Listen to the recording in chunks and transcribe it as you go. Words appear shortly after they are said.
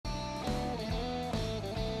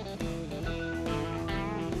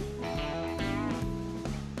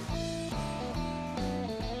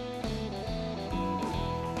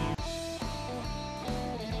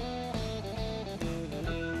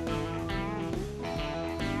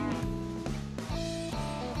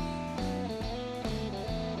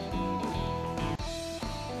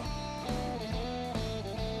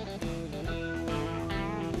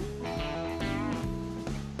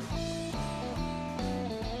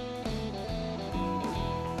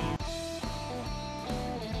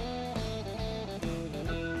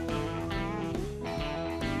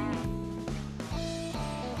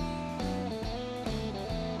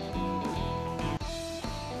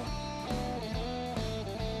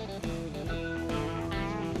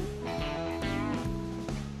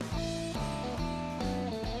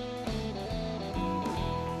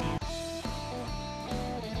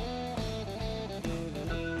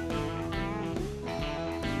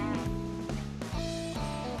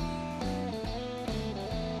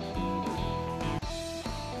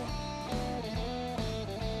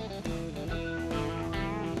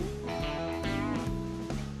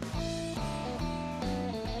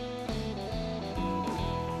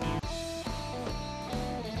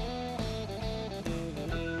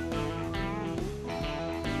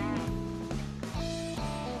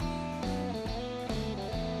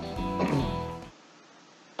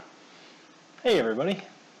Hey everybody!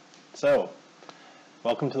 So,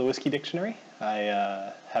 welcome to the Whiskey Dictionary.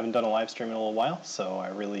 I haven't done a live stream in a little while, so I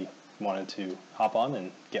really wanted to hop on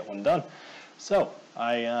and get one done. So,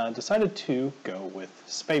 I decided to go with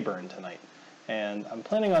Speyburn tonight, and I'm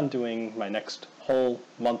planning on doing my next whole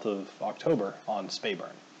month of October on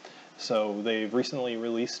Speyburn. So, they've recently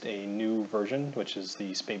released a new version, which is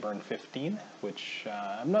the Speyburn 15, which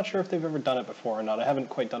I'm not sure if they've ever done it before or not. I haven't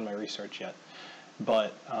quite done my research yet.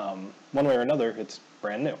 But one way or another, it's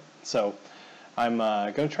brand new. So I'm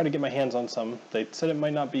going to try to get my hands on some. They said it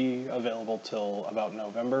might not be available till about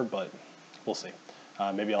November, but we'll see.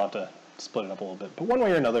 Maybe I'll have to split it up a little bit. But one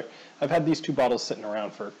way or another, I've had these two bottles sitting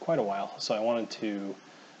around for quite a while, so I wanted to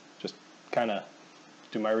just kind of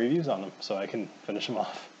do my reviews on them so I can finish them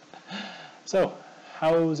off. So,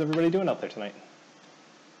 how's everybody doing out there tonight?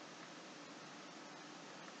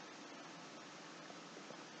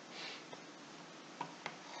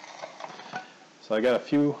 So I got a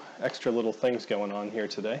few extra little things going on here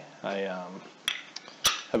today. I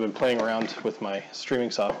have been playing around with my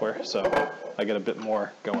streaming software, so I got a bit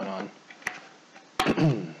more going on.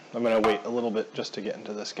 I'm going to wait a little bit just to get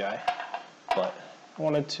into this guy, but I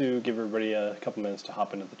wanted to give everybody a couple minutes to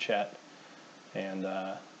hop into the chat and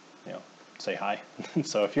say hi.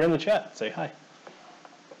 So if you're in the chat, say hi.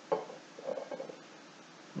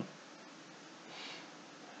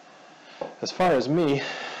 As far as me,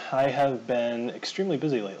 I have been extremely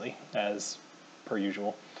busy lately, as per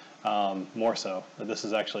usual. More so. This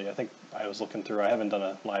is actually, I think I was looking through, I haven't done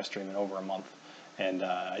a live stream in over a month, and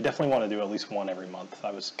I definitely want to do at least one every month.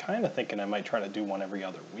 I was kind of thinking I might try to do one every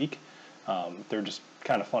other week. They're just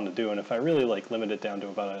kind of fun to do, and if I really limit it down to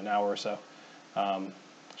about an hour or so,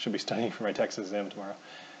 should be studying for my Texas exam tomorrow.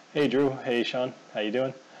 Hey Drew, hey Sean, how you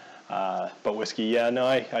doing? But whiskey, yeah, no,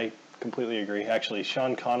 I completely agree. Actually,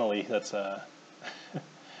 Sean Connolly, that's a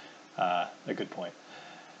good point.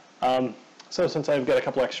 So since I've got a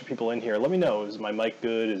couple extra people in here, let me know, is my mic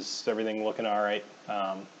good? Is everything looking all right?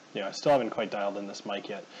 I still haven't quite dialed in this mic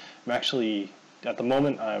yet. I'm actually, at the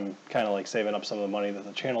moment, I'm kind of saving up some of the money that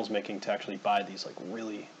the channel's making to actually buy these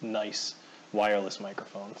really nice wireless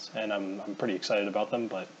microphones, and I'm pretty excited about them,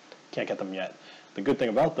 but can't get them yet. The good thing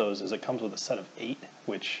about those is it comes with a set of 8,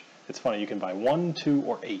 which, it's funny, you can buy 1, 2,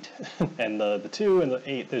 or 8, and the 2 and the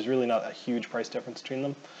 8, there's really not a huge price difference between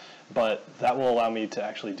them, but that will allow me to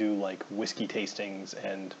actually do whiskey tastings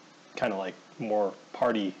and kind of more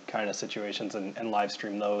party kind of situations and live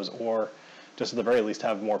stream those, or just at the very least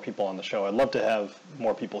have more people on the show. I'd love to have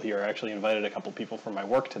more people here. I actually invited a couple people from my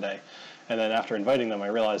work today, and then after inviting them I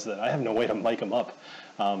realized that I have no way to mic them up.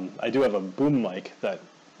 I do have a boom mic that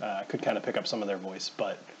could kind of pick up some of their voice,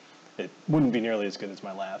 but it wouldn't be nearly as good as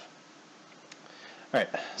my lav. Alright,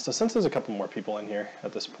 so since there's a couple more people in here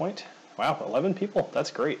at this point, wow, 11 people,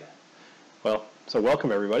 that's great. Well, so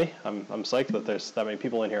welcome everybody. I'm psyched that there's that many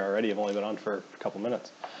people in here already. I've only been on for a couple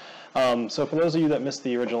minutes. So for those of you that missed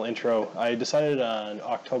the original intro, I decided in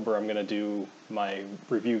October I'm going to do my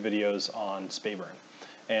review videos on Speyburn.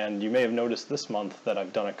 And you may have noticed this month that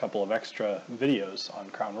I've done a couple of extra videos on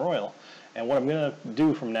Crown Royal. And what I'm going to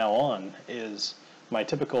do from now on is my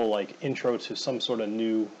typical intro to some sort of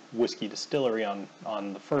new whiskey distillery on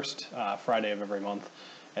the first Friday of every month.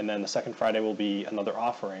 And then the second Friday will be another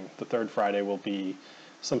offering. The third Friday will be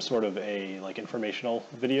some sort of a informational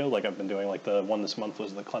video, like I've been doing. The one this month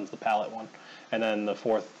was the Cleanse the Palate one. And then the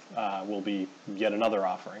fourth will be yet another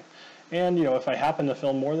offering. And if I happen to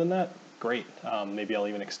film more than that, great. Maybe I'll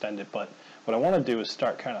even extend it. But what I want to do is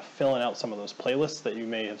start kind of filling out some of those playlists that you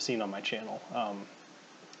may have seen on my channel.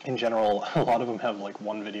 In general, a lot of them have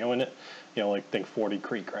one video in it. Think 40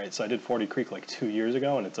 Creek, right? So I did 40 Creek 2 years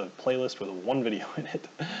ago, and it's a playlist with one video in it.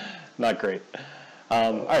 Not great.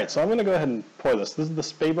 Alright, so I'm going to go ahead and pour this. This is the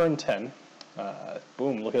Speyburn 10.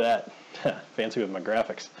 Boom, look at that. Fancy with my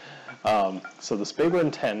graphics. So the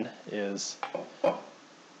Speyburn 10 is... Oh,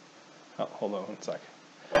 hold on one sec.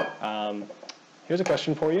 Here's a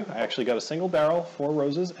question for you. I actually got a single barrel, 4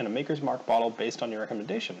 roses, and a Maker's Mark bottle based on your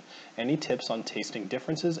recommendation. Any tips on tasting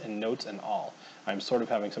differences in notes and all? I'm sort of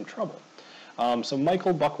having some trouble. So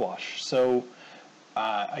Michael Buckwash. So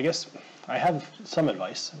I guess I have some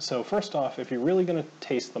advice. So first off, if you're really going to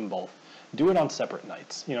taste them both, do it on separate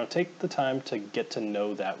nights. Take the time to get to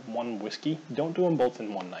know that one whiskey. Don't do them both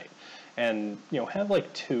in one night. And,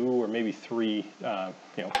 have 2 or maybe 3,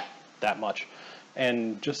 that much.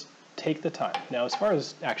 And just take the time. Now, as far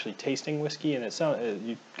as actually tasting whiskey, and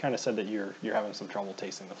you kind of said that you're having some trouble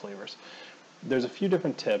tasting the flavors. There's a few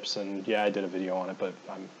different tips, and yeah, I did a video on it, but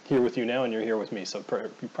I'm here with you now, and you're here with me, so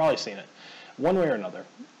you've probably seen it. One way or another,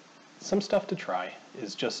 some stuff to try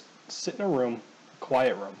is just sit in a room,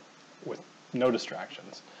 quiet room, with no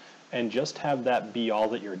distractions, and just have that be all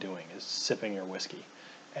that you're doing is sipping your whiskey,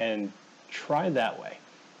 and try that way.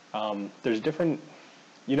 There's different,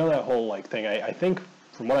 you know, that whole like thing. I think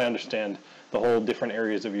from what I understand, the whole different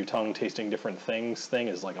areas of your tongue tasting different things thing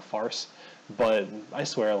is like a farce. But I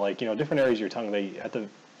swear, like, you know, different areas of your tongue,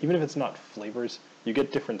 even if it's not flavors, you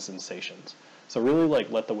get different sensations. So really,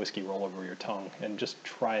 like, let the whiskey roll over your tongue and just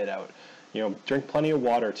try it out. You know, drink plenty of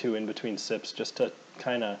water too in between sips, just to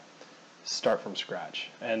kind of start from scratch.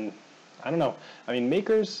 And I don't know. I mean,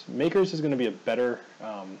 Makers is going to be a better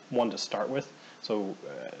one to start with. So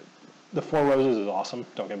the Four Roses is awesome.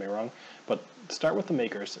 Don't get me wrong, but start with the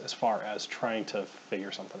Makers as far as trying to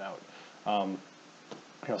figure something out.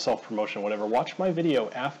 You know, self-promotion, whatever. Watch my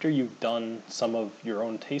video after you've done some of your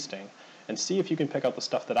own tasting, and see if you can pick out the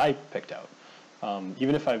stuff that I picked out.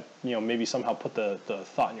 Even if I, you know, maybe somehow put the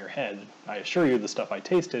thought in your head, I assure you the stuff I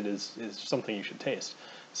tasted is something you should taste.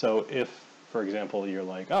 So if, for example, you're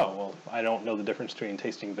like, oh, well, I don't know the difference between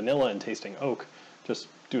tasting vanilla and tasting oak, just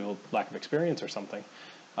due to lack of experience or something,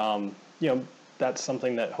 you know, that's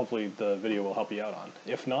something that hopefully the video will help you out on.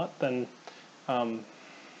 If not, then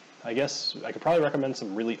I guess I could probably recommend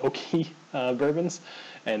some really oaky bourbons,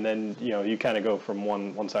 and then, you know, you kind of go from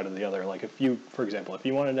one side to the other. Like if you, for example, if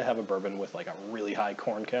you wanted to have a bourbon with like a really high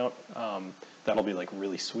corn count, that'll be like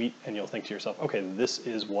really sweet, and you'll think to yourself, okay, this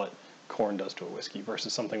is what corn does to a whiskey,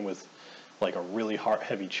 versus something with like a really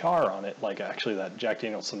heavy char on it, like actually that Jack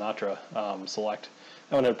Daniel's Sinatra Select.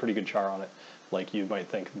 That one had a pretty good char on it. Like you might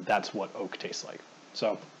think that's what oak tastes like.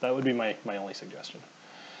 So that would be my only suggestion.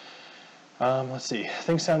 Let's see.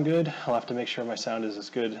 Things sound good. I'll have to make sure my sound is as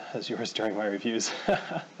good as yours during my reviews.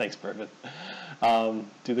 Thanks, Bourbon.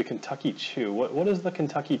 Do the Kentucky Chew. What is the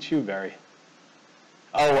Kentucky Chew berry?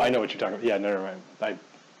 Oh, I know what you're talking about. Yeah, never mind.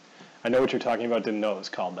 I know what you're talking about. Didn't know it was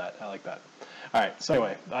called that. I like that. All right. So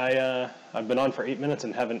anyway, I've been on for 8 minutes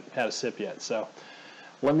and haven't had a sip yet. So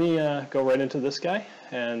let me go right into this guy,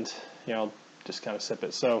 and you know, just kind of sip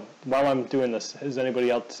it. So while I'm doing this, is anybody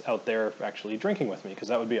else out there actually drinking with me? Because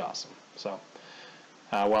that would be awesome. So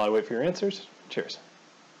while I wait for your answers, cheers.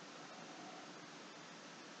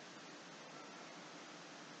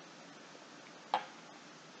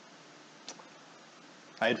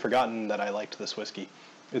 I had forgotten that I liked this whiskey.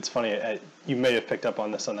 It's funny, you may have picked up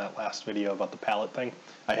on this on that last video about the palate thing.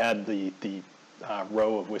 I had the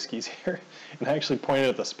row of whiskeys here, and I actually pointed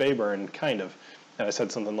at the Speyburn, kind of, and I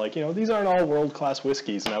said something like, you know, these aren't all world-class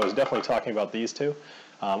whiskeys, and I was definitely talking about these two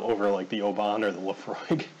over like the Oban or the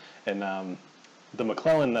Lafroig, and the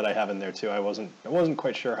McClellan that I have in there too. I wasn't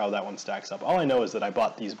quite sure how that one stacks up. All I know is that I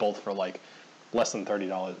bought these both for like less than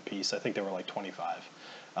 $30 a piece. I think they were like 25.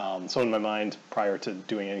 So in my mind, prior to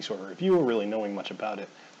doing any sort of review or really knowing much about it,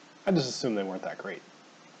 I just assumed they weren't that great.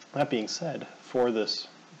 That being said, for this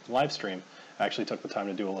live stream, I actually took the time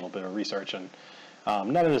to do a little bit of research, and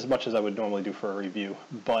not as much as I would normally do for a review,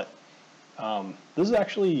 but this is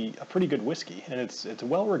actually a pretty good whiskey, and it's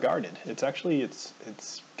well regarded.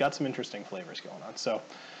 It's got some interesting flavors going on. So,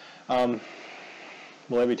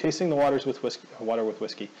 will I be tasting the water with whiskey?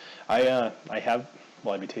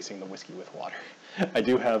 Will I be tasting the whiskey with water? I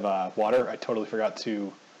do have water. I totally forgot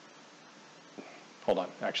to. Hold on.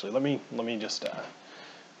 Actually, let me just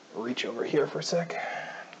reach over here for a sec.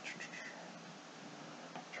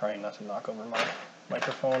 Trying not to knock over my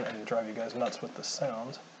microphone and drive you guys nuts with the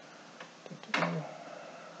sound.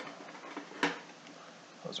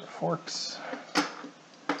 Those are forks.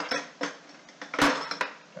 All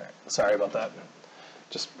right, sorry about that.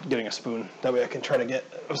 Just getting a spoon. That way I can try to get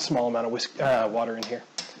a small amount of water in here.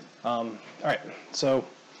 All right, so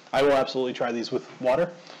I will absolutely try these with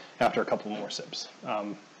water after a couple more sips.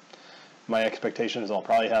 My expectation is I'll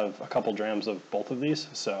probably have a couple drams of both of these,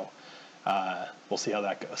 so we'll see how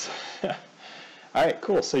that goes. All right,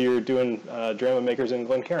 cool. So you're doing Drama Makers in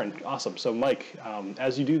Glencairn. Awesome. So Mike,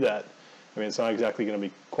 as you do that, I mean, it's not exactly going to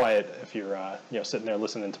be quiet if you're sitting there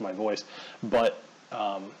listening to my voice, but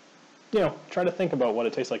try to think about what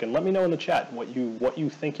it tastes like, and let me know in the chat what you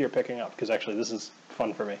think you're picking up, because actually this is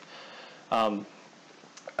fun for me. All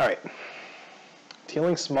right,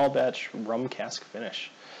 Teeling small batch rum cask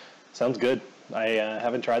finish. Sounds good. I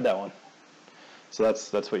haven't tried that one. So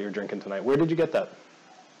that's what you're drinking tonight. Where did you get that?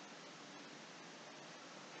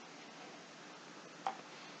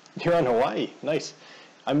 You're on Hawaii. Nice.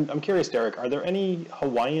 I'm curious, Derek, are there any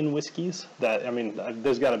Hawaiian whiskeys that, I mean,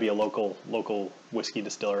 there's got to be a local whiskey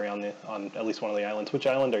distillery on at least one of the islands. Which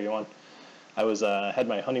island are you on? I had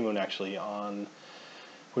my honeymoon actually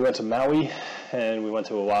we went to Maui and we went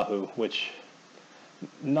to Oahu, which,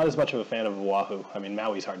 not as much of a fan of Oahu. I mean,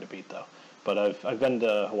 Maui's hard to beat though. But I've been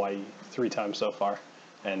to Hawaii 3 times so far,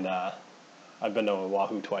 and I've been to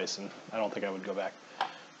Oahu twice, and I don't think I would go back.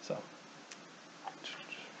 So,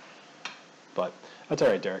 but that's all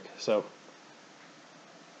right, Derek. So,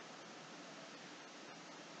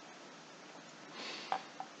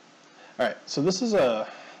 all right. So this is a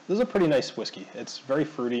pretty nice whiskey. It's very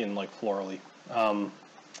fruity and like florally.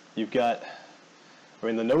 You've got, I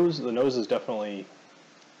mean, the nose is definitely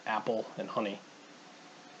apple and honey.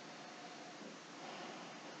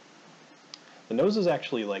 The nose is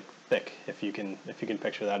actually like thick, if you can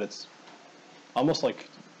picture that. It's almost like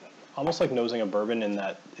nosing a bourbon in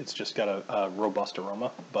that it's just got a robust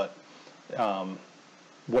aroma, but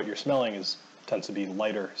what you're smelling tends to be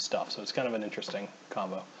lighter stuff, so it's kind of an interesting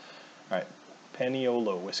combo. All right,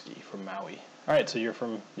 Paniolo whiskey from Maui. All right, so you're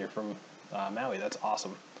from Maui. That's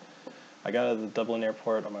awesome. I got out of the Dublin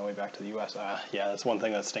airport on my way back to the U.S. Yeah, that's one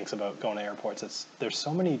thing that stinks about going to airports. There's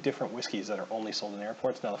so many different whiskeys that are only sold in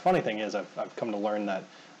airports. Now, the funny thing is I've come to learn that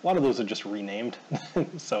a lot of those are just renamed.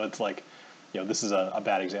 So it's like, this is a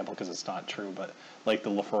bad example because it's not true, but like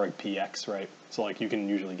the Lafroig PX, right? So like you can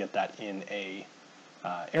usually get that in a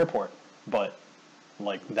airport, but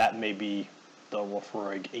like that may be the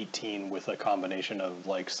Lafroig 18 with a combination of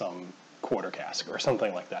like some quarter cask or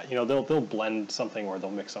something like that. They'll blend something or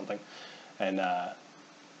they'll mix something and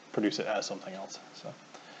produce it as something else. So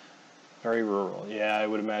very rural. Yeah, I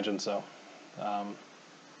would imagine so.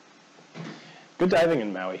 Good diving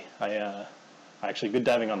in Maui. I actually good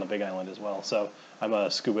diving on the Big Island as well. So I'm a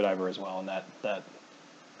scuba diver as well, and that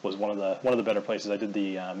was one of the better places. I did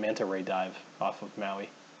the manta ray dive off of Maui.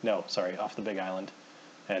 No, sorry, off the Big Island,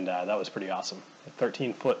 and that was pretty awesome.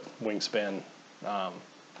 13-foot wingspan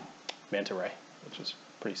manta ray, which is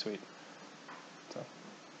pretty sweet. So.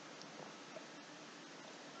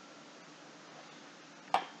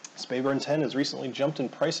 Speyburn 10 has recently jumped in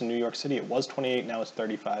price in New York City. It was 28, now it's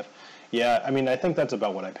 35. Yeah, I mean, I think that's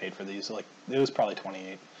about what I paid for these. Like, it was probably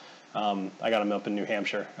 28. I got them up in New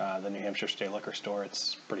Hampshire, the New Hampshire State Liquor Store.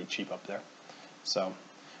 It's pretty cheap up there. So,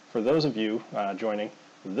 for those of you joining,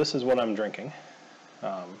 this is what I'm drinking.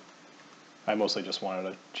 I mostly just wanted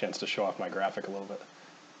a chance to show off my graphic a little bit.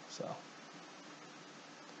 So,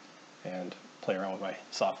 and play around with my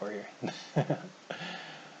software here.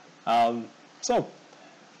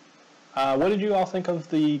 What did you all think of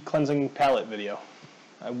the cleansing palate video?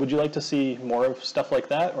 Would you like to see more of stuff like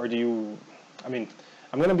that, or do you, I mean,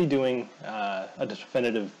 I'm going to be doing a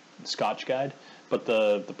definitive Scotch guide, but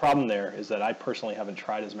the problem there is that I personally haven't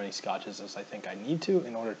tried as many Scotches as I think I need to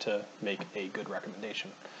in order to make a good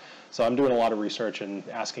recommendation. So I'm doing a lot of research and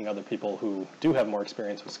asking other people who do have more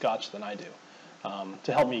experience with Scotch than I do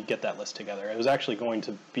to help me get that list together. It was actually going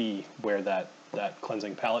to be where that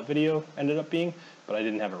cleansing palate video ended up being, but I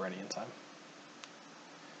didn't have it ready in time.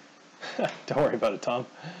 Don't worry about it, Tom.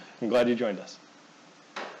 I'm glad you joined us.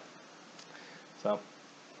 So,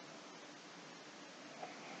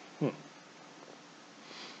 the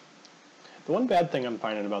one bad thing I'm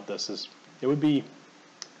finding about this is it would be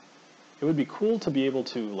cool to be able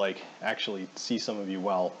to like actually see some of you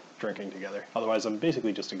while drinking together. Otherwise, I'm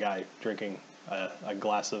basically just a guy drinking a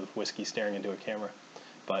glass of whiskey staring into a camera.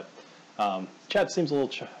 But chat seems a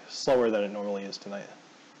little slower than it normally is tonight.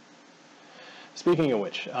 Speaking of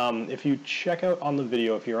which, if you check out on the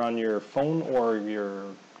video, if you're on your phone or your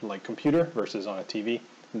like computer versus on a TV,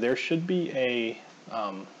 there should be a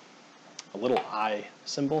little eye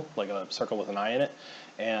symbol, like a circle with an eye in it,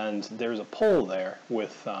 and there's a poll there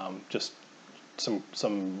with just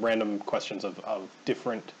some random questions of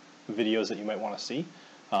different videos that you might want to see.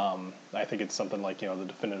 I think it's something like, the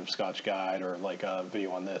definitive Scotch guide, or like a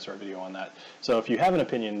video on this or a video on that. So if you have an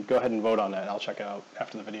opinion, go ahead and vote on that, and I'll check it out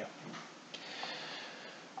after the video.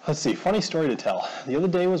 Let's see, funny story to tell. The other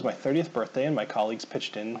day was my 30th birthday, and my colleagues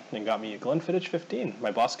pitched in and got me a Glenfiddich 15. My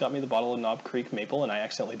boss got me the bottle of Knob Creek Maple, and I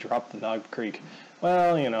accidentally dropped the Knob Creek.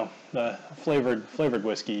 Well, the flavored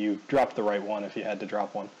whiskey, you dropped the right one if you had to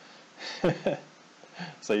drop one.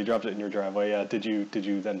 So you dropped it in your driveway. Yeah, did you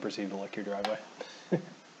then proceed to lick your driveway?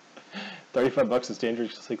 $35 is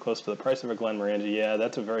dangerously close to the price of a Glenmorangie. Yeah,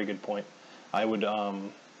 that's a very good point. I would,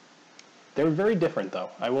 they're very different though,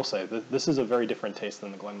 I will say. This is a very different taste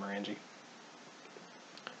than the Glenmorangie.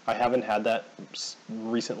 I haven't had that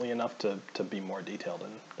recently enough to be more detailed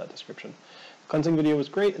in that description. The cleansing video was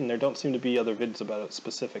great, and there don't seem to be other vids about it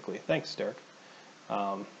specifically. Thanks, Derek.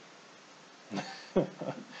 What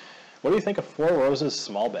do you think of Four Roses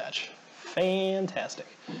small batch? Fantastic.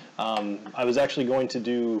 I was actually going to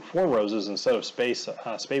do Four Roses instead of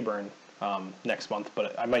Speyburn next month,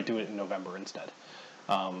 but I might do it in November instead.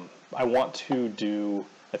 I want to do,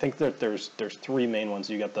 I think that there's three main ones.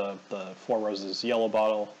 You got the Four Roses yellow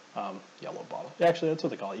bottle, yellow bottle. Actually, that's what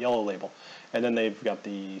they call it, yellow label. And then they've got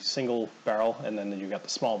the single barrel, and then you've got the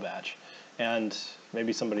small batch. And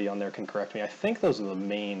maybe somebody on there can correct me. I think those are the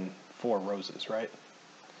main 4 roses, right?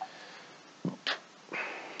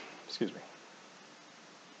 Excuse me.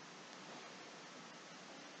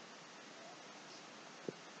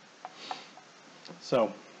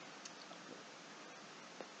 So,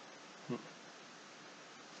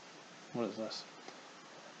 what is this?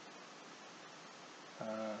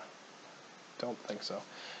 Don't think so.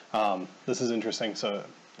 This is interesting. So,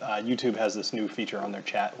 YouTube has this new feature on their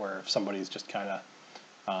chat where if somebody's just kind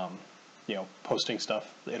of, you know, posting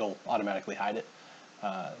stuff, it'll automatically hide it.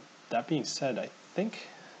 That being said, I think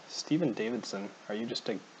Stephen Davidson, are you just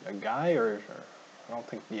a guy or I don't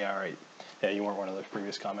think, yeah, all right. Yeah, you weren't one of those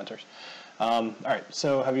previous commenters. All right,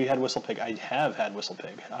 so have you had Whistle Pig? I have had Whistle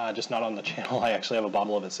Pig, just not on the channel. I actually have a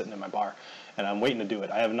bottle of it sitting in my bar, and I'm waiting to do it.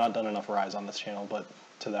 I have not done enough ryes on this channel, but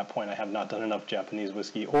to that point, I have not done enough Japanese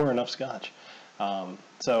whiskey or enough Scotch.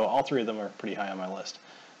 So all 3 of them are pretty high on my list.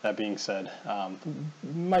 That being said,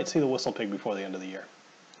 you might see the Whistle Pig before the end of the year,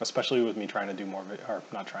 especially with me trying to do more, or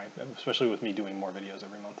not trying, especially with me doing more videos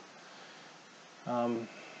every month.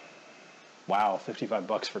 Wow,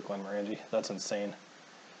 $55 for Glenmorangie. That's insane.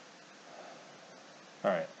 All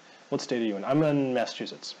right, what state are you in? I'm in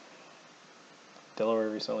Massachusetts. Delaware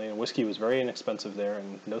recently, and whiskey was very inexpensive there,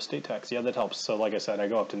 and no state tax. Yeah, that helps. So like I said, I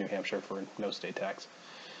go up to New Hampshire for no state tax.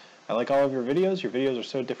 I like all of your videos. Your videos are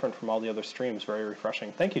so different from all the other streams. Very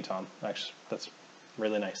refreshing. Thank you, Tom. Actually, that's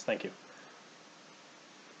really nice. Thank you.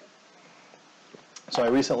 So I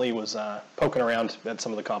recently was poking around at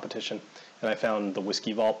some of the competition, and I found the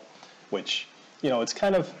Whiskey Vault, which, you know, it's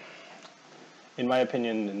kind of, in my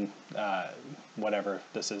opinion, and whatever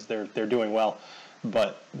this is, they're doing well,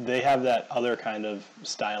 but they have that other kind of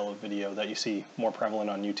style of video that you see more prevalent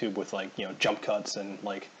on YouTube with, like, you know, jump cuts and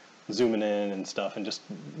like zooming in and stuff, and just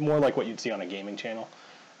more like what you'd see on a gaming channel.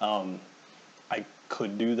 I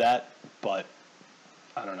could do that, but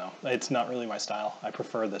I don't know. It's not really my style. I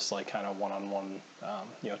prefer this like kind of one-on-one,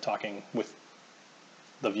 you know, talking with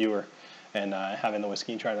the viewer and having the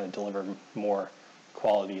whiskey try to deliver more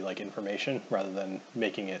quality like information rather than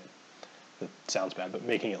making it, it sounds bad, but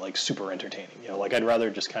making it like super entertaining. You know, like I'd rather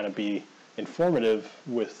just kind of be informative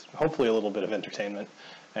with hopefully a little bit of entertainment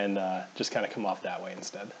and just kind of come off that way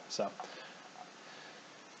instead. So,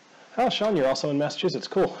 oh, Sean, you're also in Massachusetts.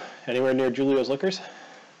 Cool. Anywhere near Julio's Liquors?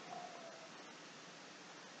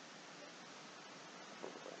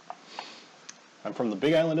 I'm from the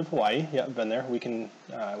Big Island of Hawaii. Yeah, I've been there. We can,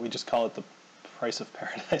 we just call it the price of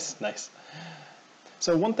paradise. Nice.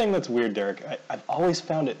 So one thing that's weird, Derek, I've always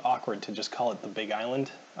found it awkward to just call it the Big Island.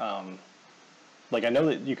 Like I know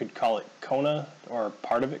that you could call it Kona or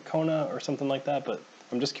part of it Kona or something like that, but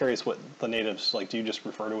I'm just curious what the natives, like, do you just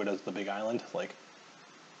refer to it as the Big Island? Like,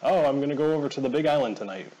 oh, I'm going to go over to the Big Island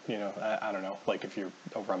tonight. You know, I don't know, like if you're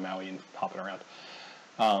over on Maui and hopping around.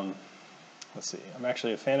 Let's see, I'm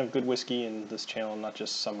actually a fan of good whiskey in this channel, not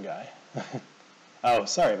just some guy. Oh,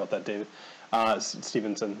 sorry about that, David.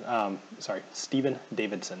 Stevenson, sorry, Stephen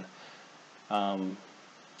Davidson.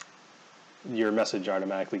 Your message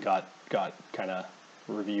automatically got kind of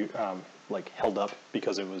like held up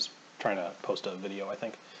because it was trying to post a video, I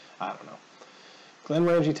think. I don't know.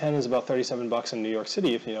 Glenmorangie 10 is about $37 in New York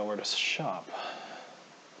City if you know where to shop.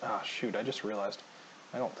 Ah, shoot, I just realized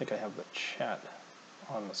I don't think I have the chat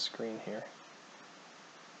on the screen here.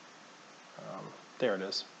 There it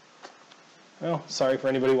is. Well, sorry for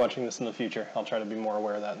anybody watching this in the future. I'll try to be more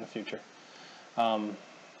aware of that in the future. I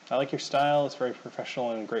like your style. It's very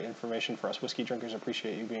professional and great information for us whiskey drinkers. I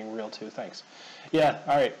appreciate you being real too. Thanks. Yeah,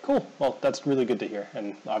 all right, cool. Well, that's really good to hear.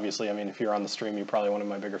 And obviously, I mean, if you're on the stream, you're probably one of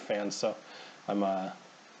my bigger fans. So I'm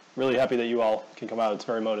really happy that you all can come out. It's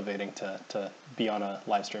very motivating to be on a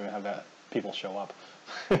live stream and have people show up.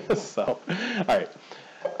 So, all right.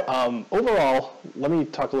 Overall, let me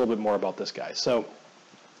talk a little bit more about this guy. So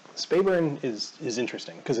Speyburn is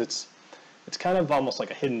interesting because it's kind of almost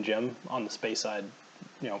like a hidden gem on the Speyside,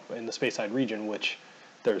 you know, in the Speyside region, which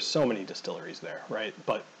there's so many distilleries there, right?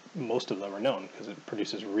 But most of them are known because it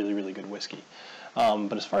produces really, really good whiskey.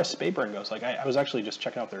 But as far as Speyburn goes, like I was actually just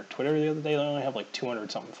checking out their Twitter the other day. They only have like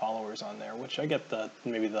 200-something followers on there, which I get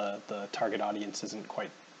maybe the target audience isn't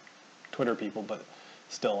quite Twitter people, but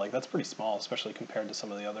still, like, that's pretty small, especially compared to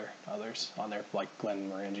some of the others on there, like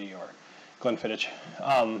Glenmorangie or Glenfiddich.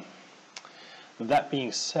 That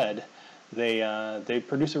being said, they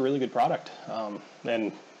produce a really good product,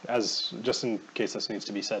 and as just in case this needs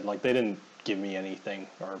to be said, like, they didn't give me anything,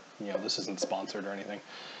 or, you know, this isn't sponsored or anything.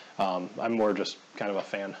 I'm more just kind of a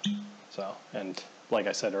fan. So, and like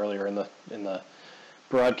I said earlier in the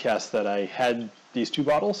broadcast that I had these 2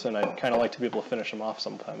 bottles, and I'd kind of like to be able to finish them off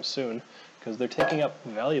sometime soon, because they're taking up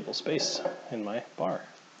valuable space in my bar.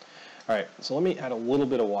 Alright, so let me add a little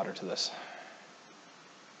bit of water to this.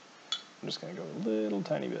 I'm just going to go a little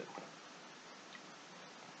tiny bit.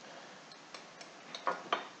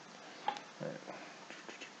 Alright.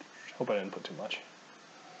 Hope I didn't put too much.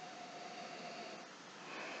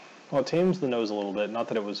 Well, it tames the nose a little bit. Not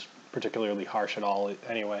that it was particularly harsh at all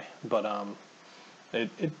anyway, but I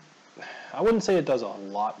wouldn't say it does a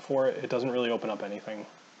lot for it. It doesn't really open up anything.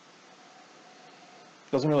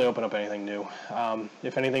 Doesn't really open up anything new.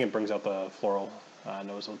 If anything, it brings out the floral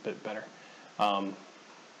nose a bit better. All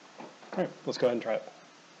right, let's go ahead and try it.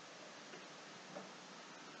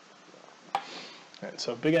 All right,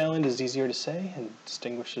 so Big Island is easier to say and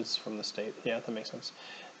distinguishes from the state. Yeah, that makes sense.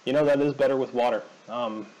 You know, that is better with water.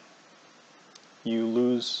 You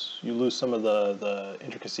lose some of the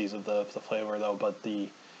intricacies of the flavor though, but the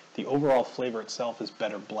overall flavor itself is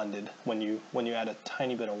better blended when you add a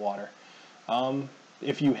tiny bit of water.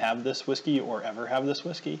 If you have this whiskey or ever have this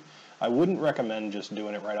whiskey, I wouldn't recommend just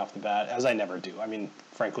doing it right off the bat, as I never do. I mean,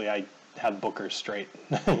 frankly, I have Booker's straight,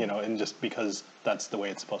 you know, and just because that's the way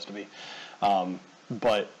it's supposed to be.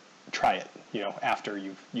 But try it, you know, after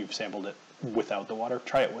you've sampled it without the water.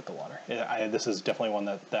 Try it with the water. This is definitely one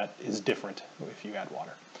that is different if you add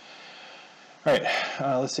water. All right,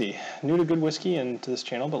 let's see. New to Good Whiskey and to this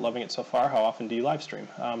channel, but loving it so far. How often do you live stream?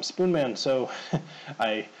 Spoonman, so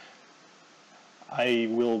I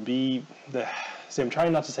will be, see, I'm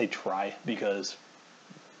trying not to say try because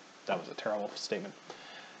that was a terrible statement.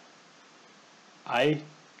 I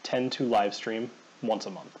tend to live stream once a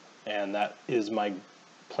month, and that is my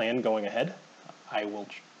plan going ahead. I will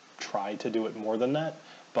try to do it more than that,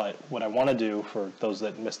 but what I want to do for those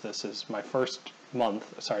that missed this is my first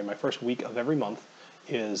week of every month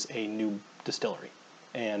is a new distillery.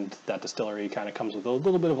 And that distillery kind of comes with a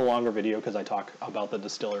little bit of a longer video because I talk about the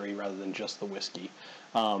distillery rather than just the whiskey.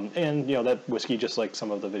 And you know, that whiskey, just like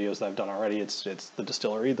some of the videos that I've done already, it's the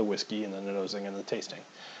distillery, the whiskey, and then the nosing and the tasting.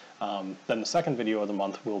 Then the second video of the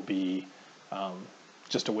month will be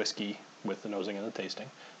just a whiskey with the nosing and the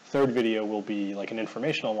tasting. Third video will be like an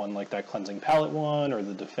informational one, like that cleansing palate one, or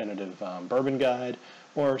the definitive bourbon guide,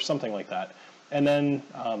 or something like that. And then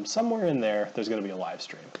somewhere in there's going to be a live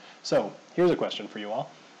stream. So here's a question for you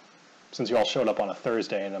all. Since you all showed up on a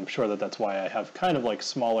Thursday, and I'm sure that's why I have kind of like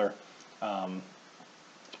smaller,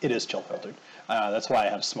 it is chill filtered. That's why I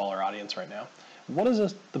have smaller audience right now. What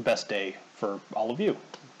is the best day for all of you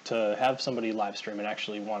to have somebody live stream and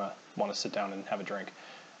actually want to sit down and have a drink?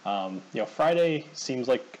 You know, Friday seems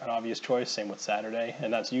like an obvious choice, same with Saturday,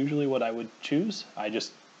 and that's usually what I would choose.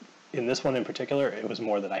 In this one in particular, it was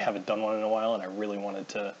more that I haven't done one in a while, and I really wanted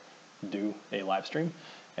to do a live stream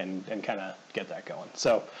and kind of get that going.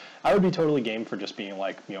 So I would be totally game for just being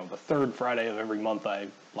like, you know, the third Friday of every month I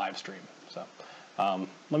live stream. So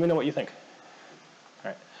let me know what you think.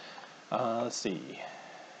 All right, let's see.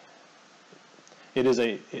 It is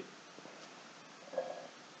all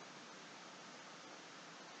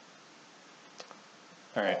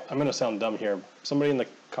right, I'm going to sound dumb here. Somebody in the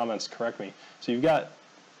comments correct me. So you've got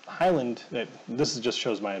Highland. This just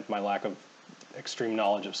shows my lack of extreme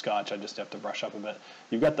knowledge of Scotch. I just have to brush up a bit.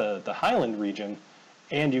 You've got the Highland region,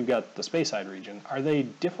 and you've got the Speyside region. Are they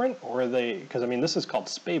different, or are they? Because I mean, this is called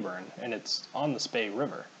Speyburn, and it's on the Spey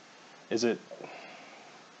River. Is it?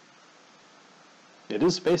 It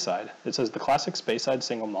is Speyside. It says the classic Speyside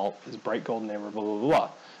single malt is bright golden amber, blah blah blah.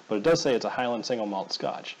 But it does say it's a Highland single malt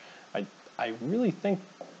Scotch. I really think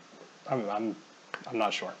I'm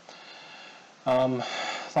not sure.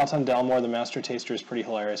 Thoughts on Dalmore? The master taster is pretty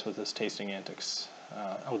hilarious with his tasting antics.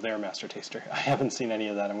 Oh, their master taster. I haven't seen any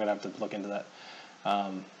of that. I'm going to have to look into that.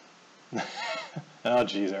 Oh,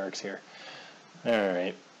 geez, Eric's here. All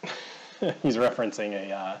right. He's referencing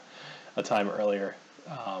a time earlier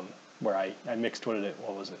where I mixed, what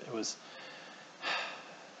was it?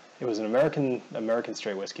 It was an American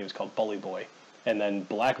straight whiskey. It was called Bully Boy. And then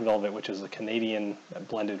Black Velvet, which is a Canadian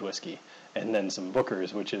blended whiskey. And then some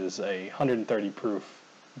Booker's, which is a 130 proof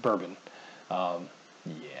bourbon.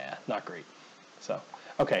 Yeah, not great. So,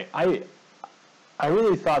 okay, I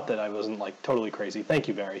really thought that I wasn't like totally crazy. Thank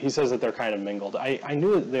you, Barry. He says that they're kind of mingled. I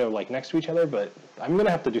knew that they were like next to each other, but I'm gonna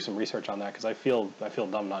have to do some research on that because I feel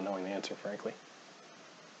dumb not knowing the answer, frankly.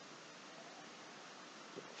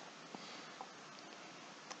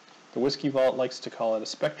 The Whiskey Vault likes to call it a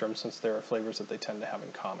spectrum since there are flavors that they tend to have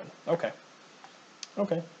in common. Okay.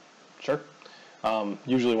 Okay. Sure.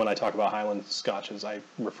 Usually when I talk about Highland scotches, I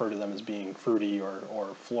refer to them as being fruity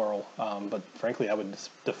or floral, but frankly I would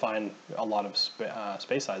define a lot of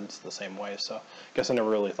Speysides the same way, so I guess I never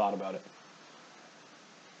really thought about it.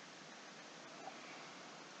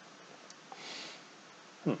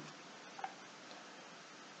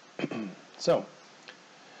 So,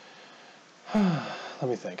 let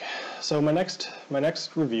me think. So my next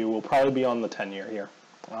review will probably be on the 10-year here.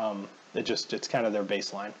 It's kind of their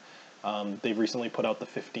baseline. They've recently put out the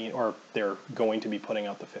 15, or they're going to be putting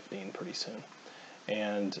out the 15 pretty soon.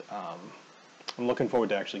 And I'm looking forward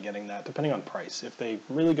to actually getting that, depending on price. If they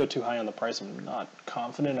really go too high on the price, I'm not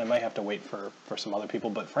confident. I might have to wait for some other people.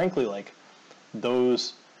 But frankly, like,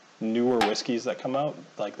 those newer whiskeys that come out,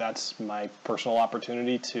 like, that's my personal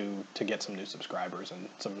opportunity to get some new subscribers and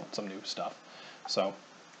some new stuff. So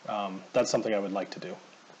that's something I would like to do.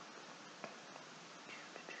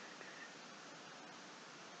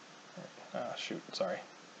 Shoot, sorry.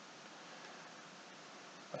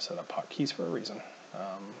 I set up hotkeys for a reason.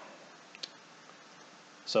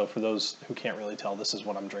 So for those who can't really tell, this is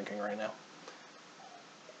what I'm drinking right now.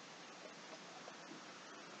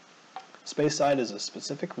 Speyside is a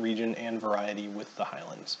specific region and variety with the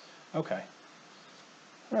Highlands. Okay.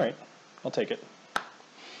 All right, I'll take it.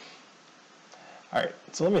 All right,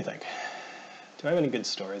 so let me think. Do I have any good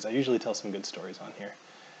stories? I usually tell some good stories on here.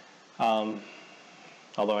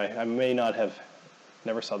 Although I may not have,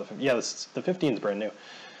 never saw the, yeah, the 15 is brand new.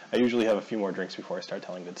 I usually have a few more drinks before I start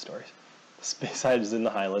telling good stories. Speyside is in the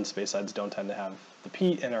Highlands. Speysides don't tend to have the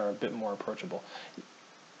peat and are a bit more approachable.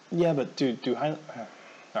 Yeah, but do Highland,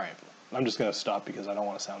 all right, I'm just going to stop because I don't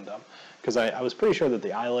want to sound dumb. Because I was pretty sure that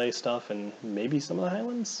the Islay stuff and maybe some of the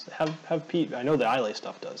Highlands have peat. I know the Islay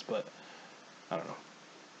stuff does, but I don't know.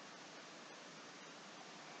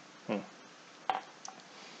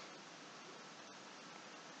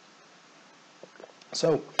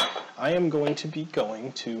 So, I am going to be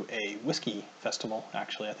going to a whiskey festival,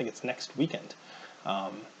 actually. I think it's next weekend.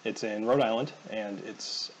 It's in Rhode Island, and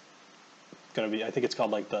it's going to be, I think it's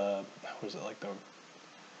called like the, what is it, like the,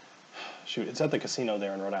 shoot, it's at the casino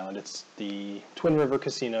there in Rhode Island. It's the Twin River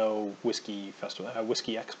Casino Whiskey Festival,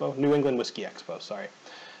 Whiskey Expo, New England Whiskey Expo, sorry.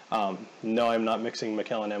 No, I'm not mixing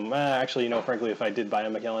Macallan M. Actually, you know, frankly, if I did buy a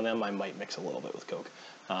Macallan M, I might mix a little bit with Coke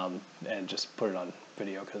and just put it on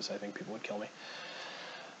video because I think people would kill me.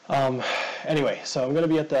 Anyway, so I'm going to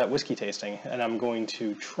be at that whiskey tasting, and I'm going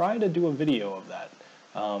to try to do a video of that.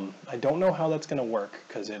 I don't know how that's going to work,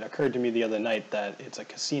 because it occurred to me the other night that it's a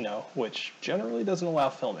casino, which generally doesn't allow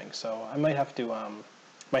filming, so I might have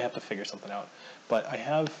to figure something out. But I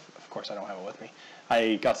have, of course I don't have it with me,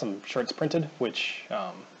 I got some shirts printed, which,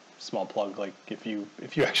 small plug, like, if you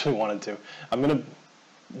actually wanted to,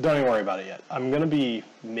 don't even worry about it yet. I'm going to be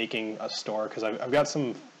making a store, because I've got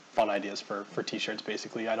some fun ideas for t-shirts,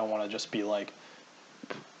 basically. I don't want to just be like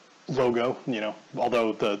logo, you know,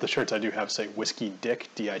 although the shirts I do have say Whiskey Dick,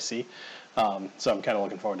 D-I-C, so I'm kind of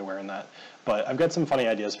looking forward to wearing that. But I've got some funny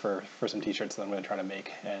ideas for some t-shirts that I'm going to try to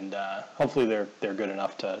make, and hopefully they're good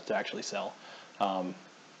enough to actually sell.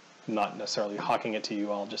 Not necessarily hawking it to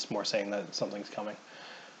you all, just more saying that something's coming.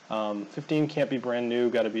 15 can't be brand new,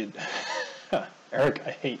 got to be Eric,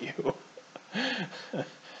 I hate you.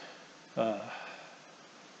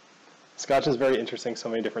 Scotch is very interesting, so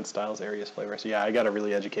many different styles, areas, flavors. Yeah, I got to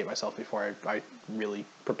really educate myself before I really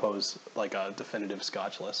propose like a definitive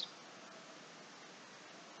Scotch list.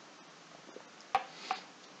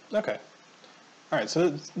 Okay. All right, so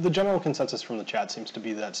the general consensus from the chat seems to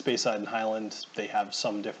be that Speyside and Highland, they have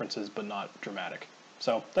some differences, but not dramatic.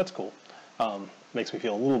 So that's cool. Makes me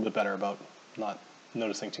feel a little bit better about not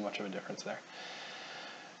noticing too much of a difference there.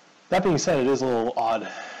 That being said, it is a little odd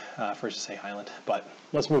for us to say Highland, but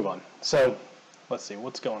let's move on. So let's see,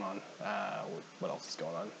 what's going on? What else is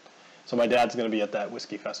going on? So my dad's going to be at that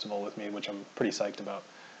whiskey festival with me, which I'm pretty psyched about.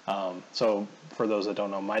 So for those that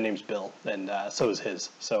don't know, my name's Bill, and so is his.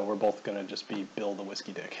 So we're both going to just be Bill the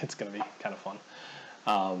Whiskey Dick. It's going to be kind of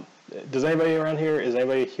fun. Does anybody around here, is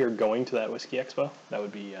anybody here going to that Whiskey Expo? That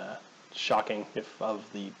would be shocking if of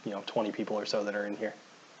the 20 people or so that are in here.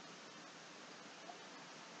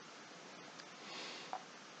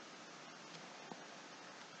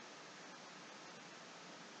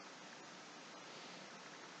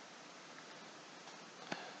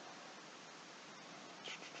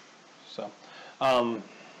 So,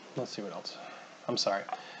 let's see what else. I'm sorry.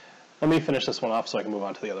 Let me finish this one off so I can move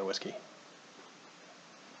on to the other whiskey.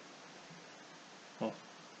 Well,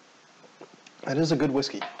 that is a good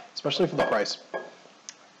whiskey, especially for the price.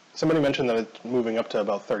 Somebody mentioned that it's moving up to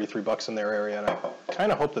about 33 bucks in their area, and I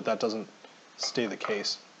kind of hope that that doesn't stay the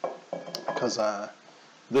case, because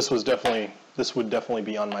this was definitely this would definitely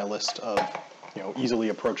be on my list of, easily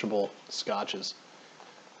approachable scotches.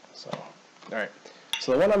 So, all right.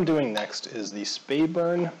 So the one I'm doing next is the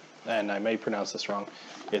Speyburn, and I may pronounce this wrong.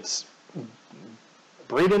 It's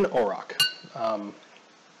Breeden Orach.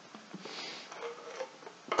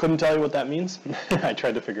 Couldn't tell you what that means. I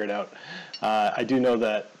tried to figure it out. I do know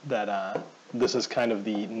that this is kind of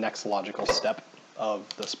the next logical step of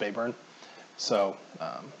the Speyburn. So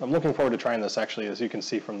I'm looking forward to trying this, actually, as you can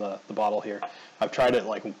see from the bottle here. I've tried it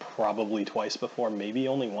like probably twice before, maybe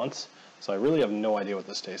only once. So I really have no idea what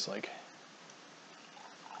this tastes like.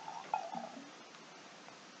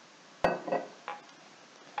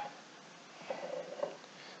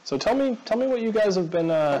 So tell me what you guys have been,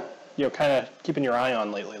 kind of keeping your eye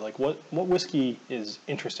on lately. Like, what whiskey is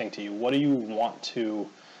interesting to you? What do you want to,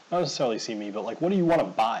 not necessarily see me, but like, what do you want to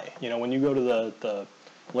buy? When you go to the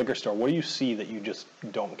liquor store, what do you see that you just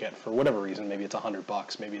don't get for whatever reason? Maybe it's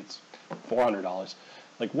 $100, maybe it's $400.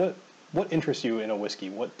 Like, what interests you in a whiskey?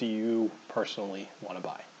 What do you personally want to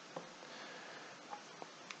buy?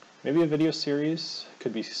 Maybe a video series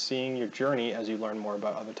could be seeing your journey as you learn more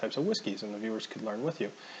about other types of whiskeys, and the viewers could learn with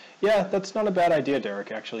you. Yeah, that's not a bad idea,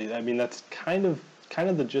 Derek, actually. I mean, that's kind of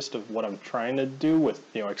the gist of what I'm trying to do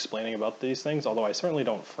with, explaining about these things, although I certainly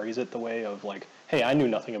don't phrase it the way of like, hey, I knew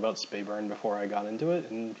nothing about Speyburn before I got into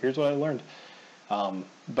it, and here's what I learned.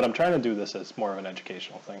 But I'm trying to do this as more of an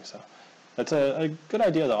educational thing, so that's a good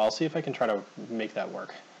idea, though. I'll see if I can try to make that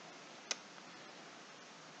work.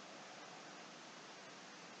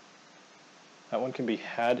 That one can be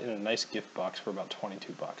had in a nice gift box for about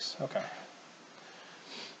 $22. Okay.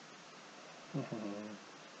 All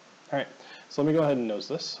right, so let me go ahead and nose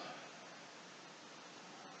this.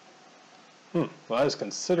 Well, that is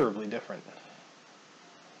considerably different.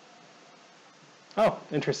 Oh,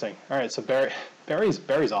 interesting. All right, so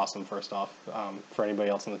Barry's awesome, first off, for anybody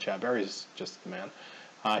else in the chat. Barry's just the man.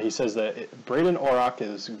 He says that Breeden Orach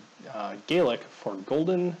is Gaelic for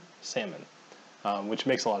golden salmon, which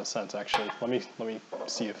makes a lot of sense, actually. Let me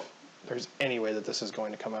see if there's any way that this is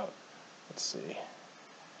going to come out. Let's see.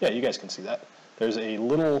 Yeah, you guys can see that. There's a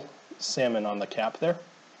little salmon on the cap there.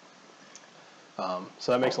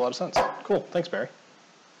 So that makes a lot of sense. Cool, thanks, Barry.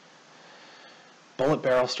 Bullet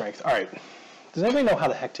barrel strength. All right. Does anybody know how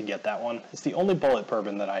the heck to get that one? It's the only bullet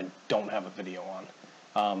bourbon that I don't have a video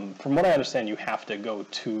on. From what I understand, you have to go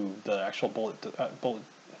to the actual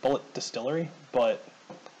bullet distillery, but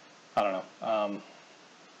I don't know.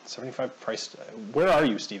 75 price. Where are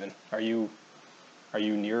you, Stephen? Are you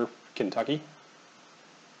near Kentucky?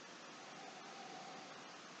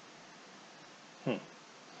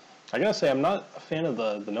 I gotta say, I'm not a fan of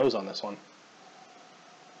the nose on this one.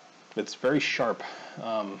 It's very sharp.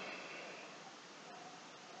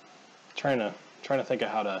 Trying to think of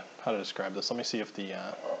how to describe this. Let me see if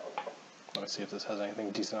this has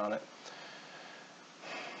anything decent on it.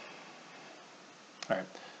 All right,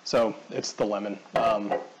 so it's the lemon.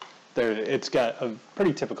 It's got a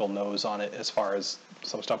pretty typical nose on it as far as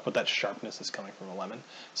some stuff, but that sharpness is coming from a lemon.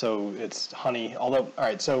 So it's honey. Although, all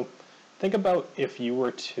right, so think about if you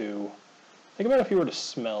were to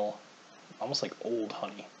smell almost like old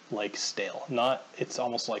honey, like stale. Not, it's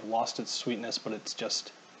almost like lost its sweetness, but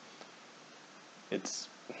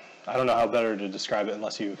I don't know how better to describe it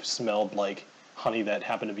unless you've smelled like honey that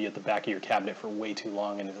happened to be at the back of your cabinet for way too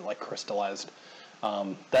long and it like crystallized.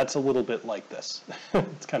 That's a little bit like this.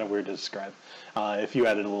 It's kind of weird to describe if you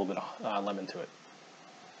added a little bit of lemon to it.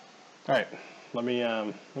 All right, let me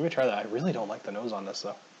try that. I really don't like the nose on this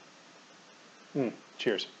though.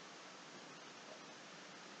 Cheers.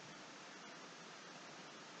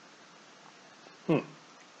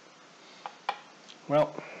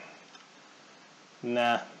 Well,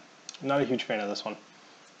 nah, not a huge fan of this one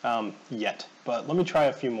yet, but let me try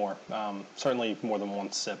a few more. Certainly more than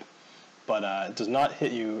one sip, but it does not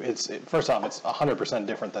hit you. First off, it's 100%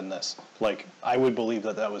 different than this. Like, I would believe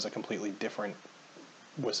that was a completely different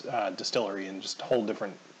distillery and just a whole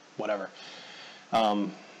different whatever.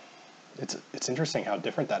 It's interesting how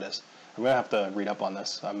different that is. I'm gonna have to read up on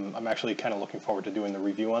this. I'm actually kind of looking forward to doing the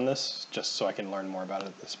review on this, just so I can learn more about it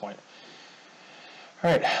at this point.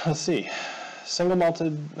 All right, let's see. Single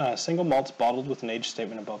malts bottled with an age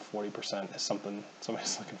statement above 40% is something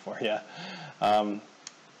somebody's looking for. Yeah.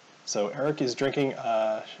 So Eric is drinking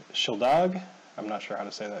Shildag. I'm not sure how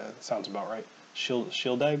to say that. It sounds about right.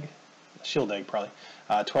 Shildag probably.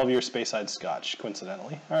 12-year Speyside Scotch,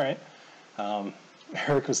 coincidentally. All right.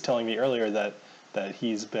 Eric was telling me earlier that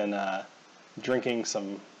he's been drinking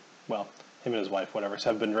some, well, him and his wife, whatever,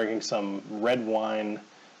 have been drinking some red wine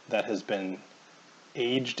that has been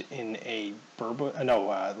aged in a bourbon,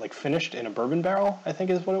 like finished in a bourbon barrel, I think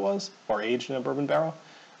is what it was, or aged in a bourbon barrel.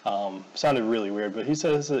 Sounded really weird, but he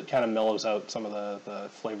says it kind of mellows out some of the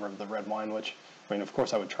flavor of the red wine, which, I mean, of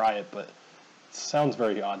course I would try it, but it sounds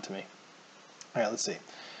very odd to me. All right, let's see.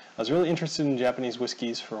 I was really interested in Japanese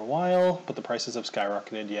whiskeys for a while, but the prices have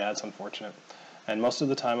skyrocketed. Yeah, it's unfortunate. And most of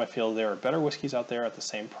the time I feel there are better whiskeys out there at the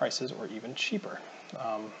same prices or even cheaper.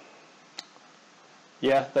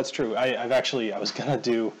 Yeah, that's true. I was going to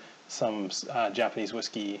do some Japanese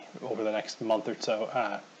whiskey over the next month or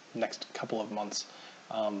so, next couple of months.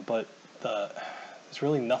 But there's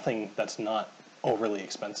really nothing that's not overly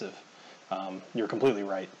expensive. You're completely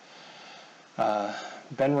right.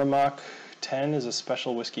 Benromach 10 is a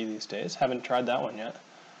special whiskey these days. Haven't tried that one yet.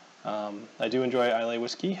 I do enjoy Islay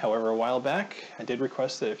whiskey. However, a while back, I did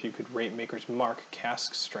request that if you could rate Maker's Mark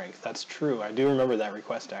cask strength. That's true. I do remember that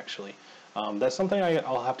request, actually. That's something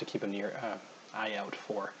I'll have to keep an eye out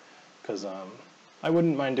for, because I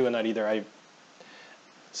wouldn't mind doing that either.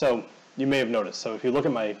 So you may have noticed. So if you look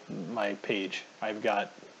at my page, I've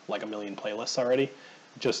got like a million playlists already.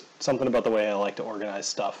 Just something about the way I like to organize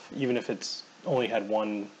stuff, even if it's only had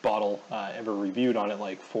one bottle ever reviewed on it,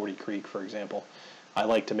 like 40 Creek, for example. I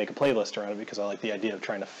like to make a playlist around it because I like the idea of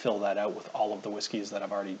trying to fill that out with all of the whiskeys that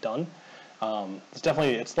I've already done.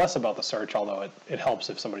 It's less about the search, although it helps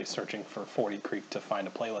if somebody's searching for 40 Creek to find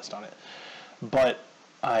a playlist on it. But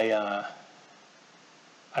I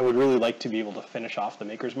would really like to be able to finish off the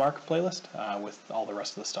Maker's Mark playlist with all the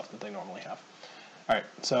rest of the stuff that they normally have. All right,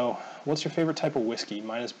 so what's your favorite type of whiskey?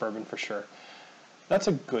 Mine is bourbon for sure. That's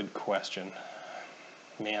a good question.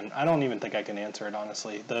 Man, I don't even think I can answer it,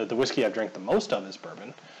 honestly. The whiskey I've drank the most of is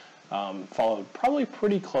bourbon, followed probably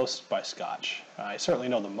pretty close by Scotch. I certainly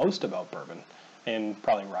know the most about bourbon, and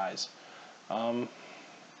probably Rye.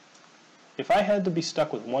 If I had to be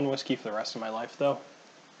stuck with one whiskey for the rest of my life, though,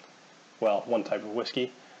 well, one type of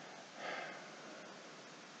whiskey,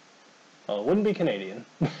 well, it wouldn't be Canadian.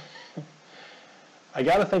 I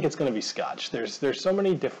gotta think it's gonna be Scotch. There's so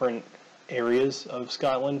many different areas of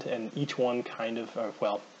Scotland, and each one kind of,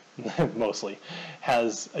 well, mostly,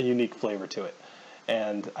 has a unique flavor to it.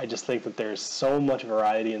 And I just think that there's so much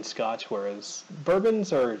variety in Scotch, whereas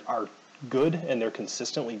bourbons are good, and they're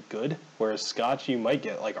consistently good, whereas Scotch, you might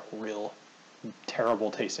get like a real terrible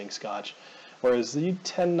tasting Scotch, whereas you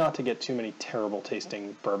tend not to get too many terrible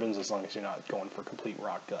tasting bourbons as long as you're not going for complete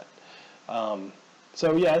rock gut.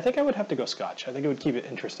 So yeah, I think I would have to go Scotch. I think it would keep it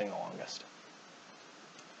interesting the longest.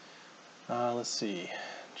 Let's see.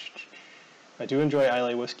 I do enjoy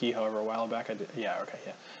Islay whiskey, however, a while back I did. Yeah, okay,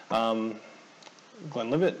 yeah.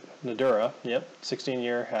 Glenlivet, Nadura, yep,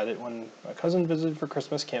 16-year, had it when my cousin visited for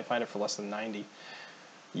Christmas, can't find it for less than 90.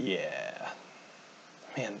 Yeah.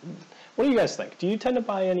 Man, what do you guys think? Do you tend to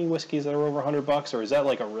buy any whiskeys that are over $100, or is that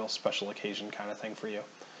like a real special occasion kind of thing for you?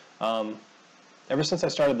 Ever since I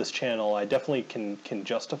started this channel, I definitely can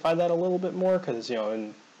justify that a little bit more, because, you know,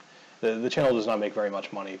 and the channel does not make very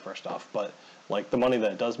much money, first off, but like the money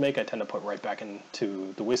that it does make, I tend to put right back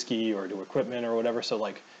into the whiskey or to equipment or whatever. So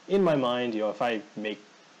like in my mind, you know, if I make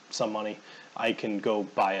some money, I can go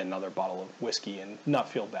buy another bottle of whiskey and not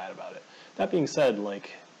feel bad about it. That being said,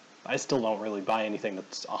 like I still don't really buy anything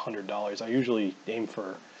that's $100. I usually aim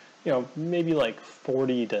for, you know, maybe like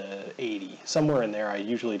 40 to 80, somewhere in there. I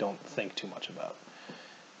usually don't think too much about.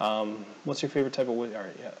 What's your favorite type of whiskey? All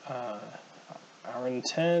right, yeah.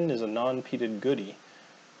 RN10 is a non-peated goodie.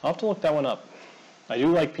 I'll have to look that one up. I do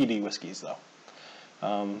like PD whiskeys, though.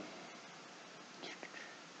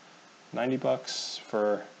 $90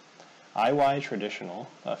 for IY Traditional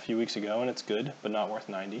a few weeks ago, and it's good, but not worth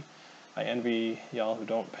 $90. I envy y'all who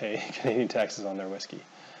don't pay Canadian taxes on their whiskey.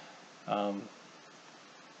 All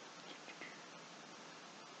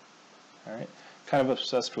right. Kind of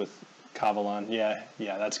obsessed with Cavalon. Yeah,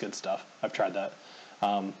 that's good stuff. I've tried that.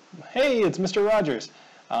 Hey, it's Mr. Rogers.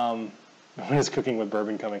 When is Cooking with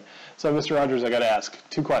Bourbon coming? So, Mr. Rogers, I got to ask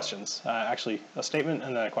 2 questions. Actually, a statement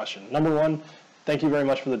and then a question. Number 1, thank you very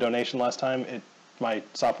much for the donation last time. My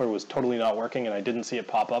software was totally not working, and I didn't see it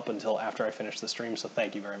pop up until after I finished the stream, so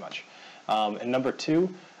thank you very much. And number 2,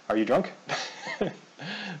 are you drunk?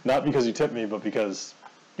 Not because you tipped me, but because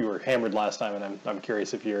you were hammered last time, and I'm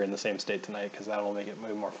curious if you're in the same state tonight, because that'll make it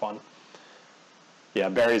more fun. Yeah,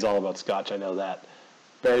 Barry's all about Scotch, I know that.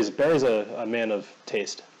 Barry's a man of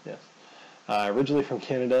taste, yes. Originally from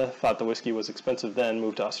Canada, thought the whiskey was expensive then,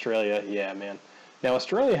 moved to Australia. Yeah, man. Now,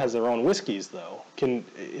 Australia has their own whiskeys, though.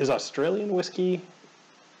 Is Australian whiskey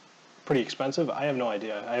pretty expensive? I have no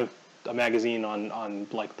idea. I have a magazine on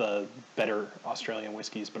like the better Australian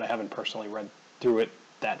whiskeys, but I haven't personally read through it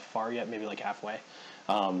that far yet, maybe like halfway.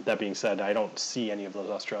 That being said, I don't see any of those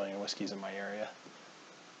Australian whiskeys in my area.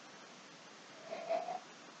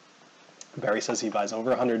 Barry says he buys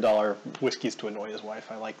over $100 whiskeys to annoy his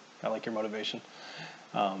wife. I like your motivation.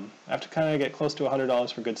 I have to kind of get close to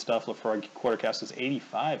 $100 for good stuff. Lefroy quarter cask is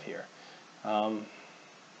 85 here.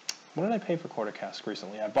 What did I pay for quarter cask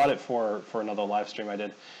recently? I bought it for another live stream I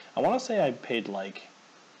did. I want to say I paid like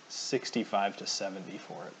 65 to 70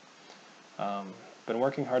 for it. Been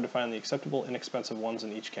working hard to find the acceptable, inexpensive ones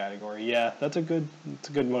in each category. Yeah, it's a good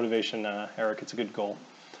motivation, Eric. It's a good goal.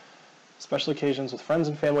 Special occasions with friends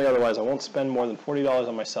and family. Otherwise, I won't spend more than $40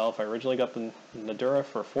 on myself. I originally got the Nadura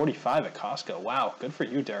for $45 at Costco. Wow, good for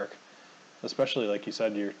you, Derek. Especially, like you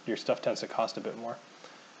said, your stuff tends to cost a bit more.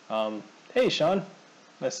 Hey, Sean.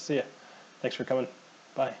 Nice to see you. Thanks for coming.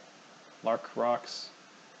 Bye. Lark rocks.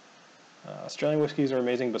 Australian whiskeys are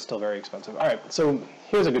amazing, but still very expensive. All right, so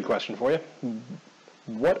here's a good question for you.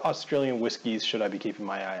 What Australian whiskeys should I be keeping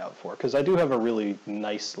my eye out for? Because I do have a really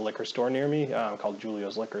nice liquor store near me called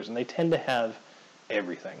Julio's Liquors, and they tend to have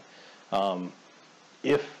everything.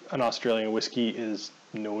 If an Australian whiskey is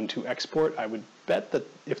known to export, I would bet that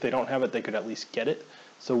if they don't have it, they could at least get it.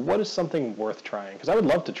 So what is something worth trying? Because I would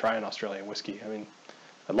love to try an Australian whiskey. I mean,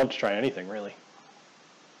 I'd love to try anything, really.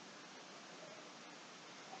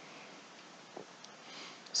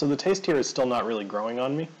 So the taste here is still not really growing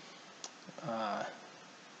on me.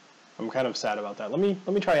 I'm kind of sad about that. Let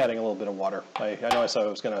me try adding a little bit of water. I know I said I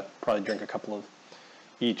was going to probably drink a couple of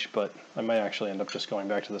each, but I might actually end up just going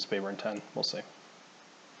back to the Speyburn 10. We'll see.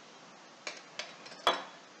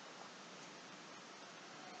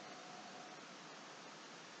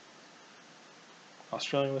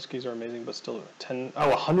 Australian whiskeys are amazing, but still 110.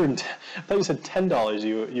 I thought you said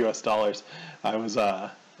 $10 US dollars. I was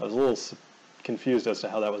a little confused as to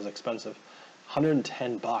how that was expensive.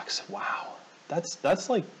 110 bucks. Wow. That's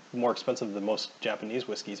like more expensive than most Japanese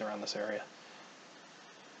whiskeys around this area.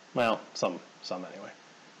 Well, some anyway.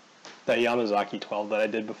 That Yamazaki 12 that I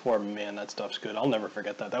did before, man, that stuff's good. I'll never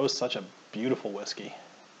forget that. That was such a beautiful whiskey.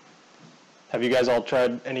 Have you guys all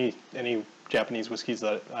tried any Japanese whiskeys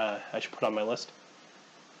that I should put on my list?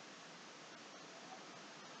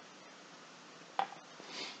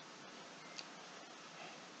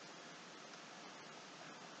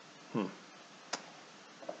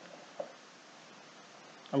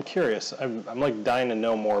 I'm curious. I'm like dying to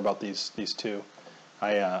know more about these two.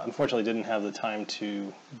 I unfortunately didn't have the time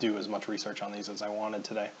to do as much research on these as I wanted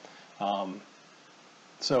today.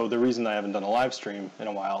 So the reason I haven't done a live stream in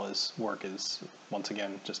a while is work is, once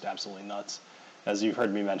again, just absolutely nuts. As you've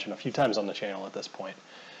heard me mention a few times on the channel at this point.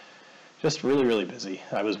 Just really, really busy.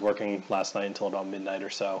 I was working last night until about midnight or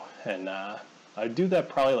so, and I do that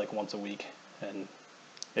probably like once a week, and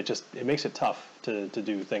it makes it tough to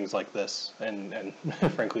do things like this, and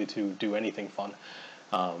frankly to do anything fun.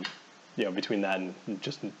 You know, between that and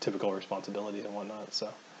just typical responsibilities and whatnot.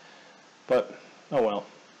 So, but oh well.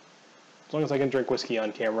 As long as I can drink whiskey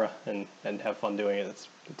on camera and have fun doing it,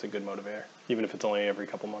 it's a good motivator, even if it's only every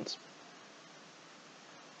couple months.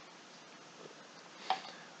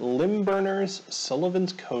 Limburners,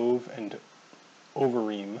 Sullivan's Cove, and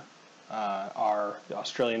Overeem are the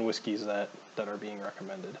Australian whiskeys that are being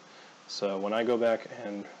recommended. So when I go back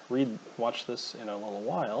and watch this in a little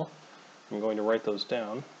while, I'm going to write those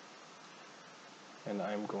down, and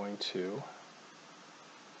I'm going to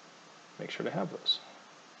make sure to have those.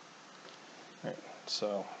 All right,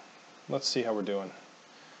 so let's see how we're doing.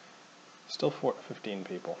 Still 15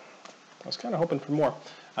 people. I was kind of hoping for more.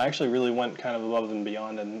 I actually really went kind of above and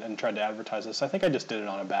beyond and tried to advertise this. I think I just did it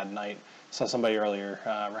on a bad night. Saw somebody earlier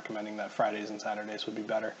recommending that Fridays and Saturdays would be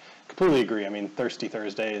better. Completely agree. I mean, Thirsty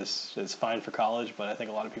Thursday is fine for college, but I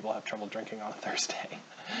think a lot of people have trouble drinking on a Thursday.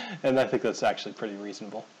 And I think that's actually pretty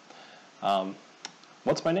reasonable.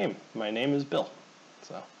 What's my name? My name is Bill.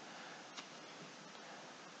 So,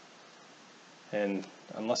 and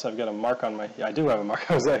unless I've got a mark on my... Yeah, I do have a mark.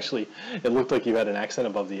 It looked like you had an accent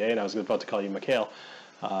above the A, and I was about to call you Mikhail,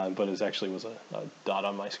 but it actually was a dot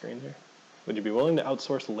on my screen here. Would you be willing to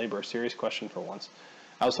outsource labor? Serious question for once.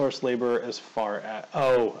 Outsource labor as far as...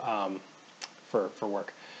 for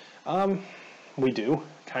work. We do,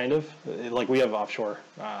 kind of. Like, we have offshore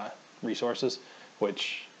resources,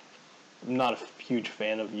 which I'm not a huge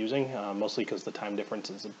fan of using, mostly because the time difference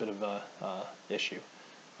is a bit of a issue.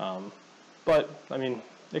 But I mean,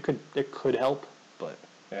 it could help, but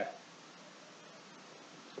yeah.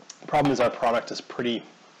 The problem is our product is pretty.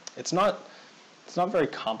 It's not very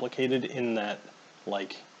complicated in that,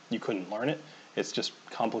 like, you couldn't learn it. It's just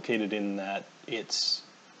complicated in that it's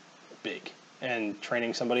big, and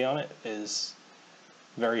training somebody on it is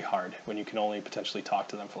very hard when you can only potentially talk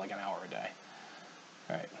to them for like an hour a day.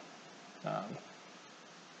 All right.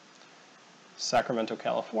 Sacramento,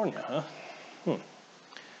 California, huh?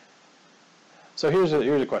 So here's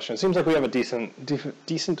a question. It seems like we have a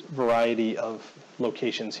decent variety of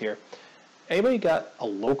locations here. Anybody got a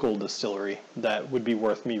local distillery that would be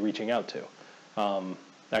worth me reaching out to?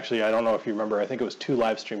 Actually, I don't know if you remember, I think it was 2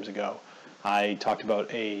 live streams ago, I talked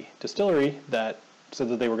about a distillery that said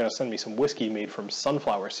that they were going to send me some whiskey made from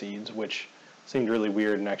sunflower seeds, which seemed really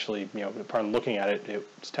weird, and actually, you know, upon looking at it,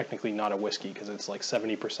 it's technically not a whiskey because it's like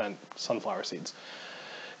 70% sunflower seeds.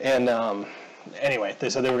 And anyway, they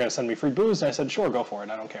said they were going to send me free booze, and I said, sure, go for it,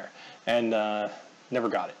 I don't care. And never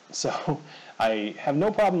got it. So I have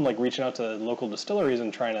no problem like reaching out to local distilleries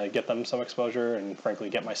and trying to get them some exposure, and frankly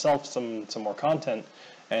get myself some more content,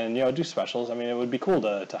 and you know, do specials. I mean, it would be cool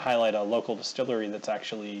to highlight a local distillery that's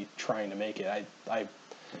actually trying to make it.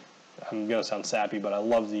 I'm gonna sound sappy, but I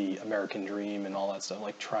love the American dream and all that stuff,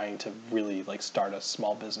 like trying to really like start a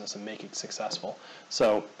small business and make it successful.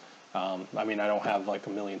 So I mean, I don't have like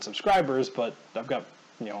 1 million subscribers, but I've got,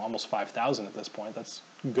 you know, almost 5,000 at this point. That's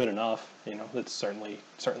good enough. You know, it's certainly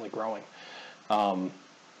growing.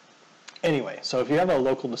 Anyway, so if you have a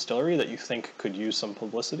local distillery that you think could use some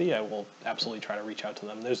publicity, I will absolutely try to reach out to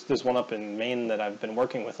them. There's one up in Maine that I've been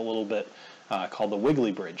working with a little bit called the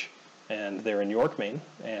Wiggly Bridge, and they're in York, Maine,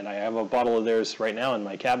 and I have a bottle of theirs right now in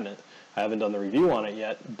my cabinet. I haven't done the review on it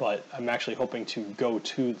yet, but I'm actually hoping to go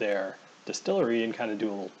to their distillery and kind of do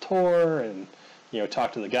a little tour and, you know,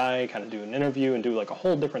 talk to the guy, kind of do an interview and do like a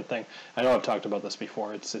whole different thing. I know I've talked about this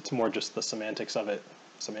before. It's more just the semantics of it.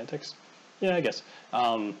 Semantics? Yeah, I guess.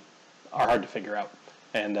 Are hard to figure out.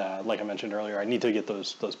 And like I mentioned earlier, I need to get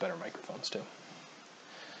those better microphones too.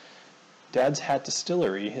 Dad's Hat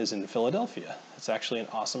Distillery is in Philadelphia. It's actually an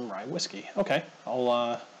awesome rye whiskey. Okay,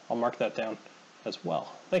 I'll mark that down as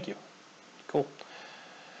well. Thank you. Cool.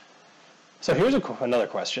 So here's another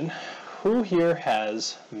question. Who here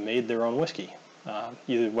has made their own whiskey?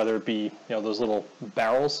 Either whether it be, you know, those little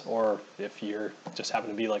barrels, or if you're just happen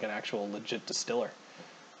to be like an actual legit distiller.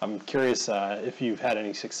 I'm curious if you've had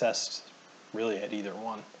any success really at either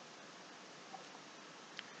one.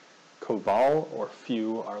 Koval or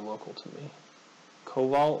Few are local to me.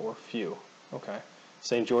 Koval or Few. Okay.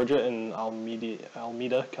 St. Georgia and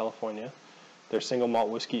Alameda, California. Their single malt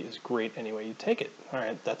whiskey is great any way you take it. All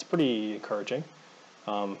right, that's pretty encouraging.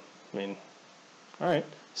 I mean, all right.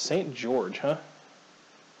 St. George, huh?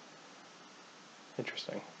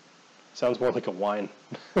 Interesting. Sounds more like a wine.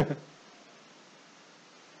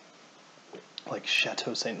 Like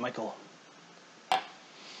Chateau St. Michael.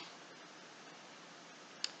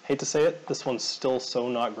 Hate to say it, this one's still so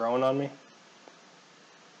not growing on me.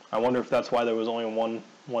 I wonder if that's why there was only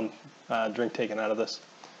one drink taken out of this.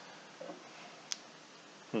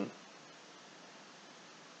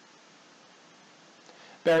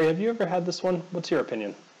 Barry, have you ever had this one? What's your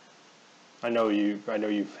opinion? I know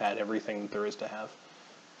you've had everything that there is to have,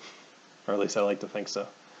 or at least I like to think so.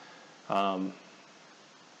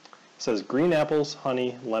 It says green apples,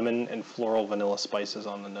 honey, lemon, and floral vanilla spices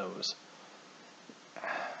on the nose.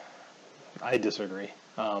 I disagree.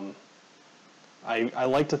 I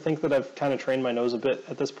like to think that I've kind of trained my nose a bit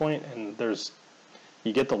at this point, and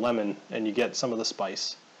you get the lemon and you get some of the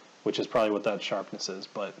spice, which is probably what that sharpness is,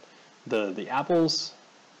 but the apples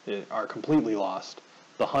are completely lost.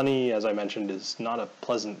 The honey, as I mentioned, is not a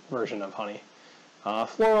pleasant version of honey.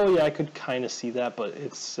 Floral, yeah, I could kind of see that, but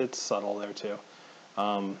it's subtle there too.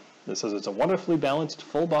 It says it's a wonderfully balanced,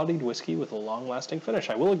 full-bodied whiskey with a long-lasting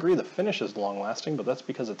finish. I will agree the finish is long-lasting, but that's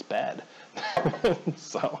because it's bad.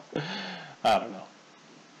 So, I don't know.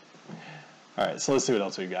 All right, so let's see what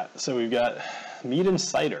else we've got. So we've got mead and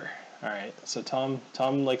cider. All right, so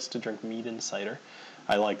Tom likes to drink mead and cider.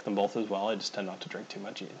 I like them both as well. I just tend not to drink too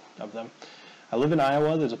much of them. I live in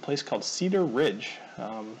Iowa. There's a place called Cedar Ridge.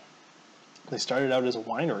 They started out as a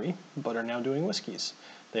winery, but are now doing whiskeys.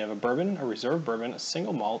 They have a bourbon, a reserve bourbon, a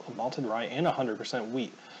single malt, a malted rye, and 100%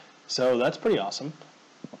 wheat. So that's pretty awesome.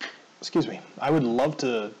 Excuse me. I would love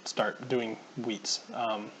to start doing wheats,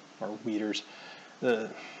 or wheaters.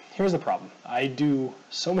 Here's the problem. I do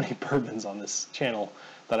so many bourbons on this channel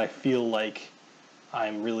that I feel like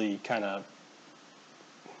I'm really kind of,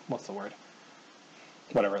 what's the word?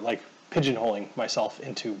 Whatever, like pigeonholing myself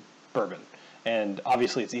into bourbon. And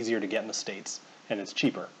obviously it's easier to get in the States, and it's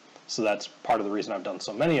cheaper. So that's part of the reason I've done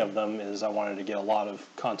so many of them, is I wanted to get a lot of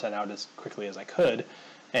content out as quickly as I could,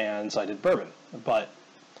 and so I did bourbon. But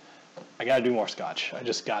I gotta do more Scotch. I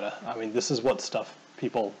just gotta. I mean, this is what stuff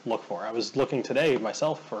people look for. I was looking today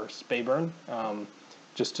myself for Speyburn,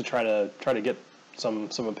 just to try to get some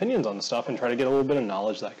opinions on the stuff and try to get a little bit of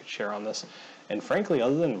knowledge that I could share on this. And frankly,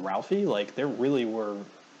 other than Ralphie, like there were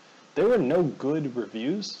no good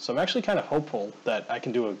reviews. So I'm actually kind of hopeful that I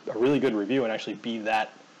can do a really good review and actually be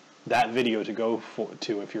that video to go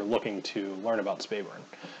to if you're looking to learn about Speyburn.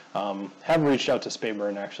 Have reached out to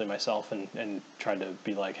Speyburn actually myself and tried to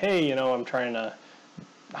be like, hey, you know, I'm trying to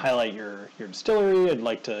highlight your distillery. I'd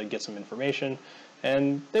like to get some information.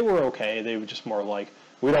 And they were okay. They were just more like,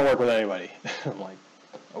 we don't work with anybody. I'm like,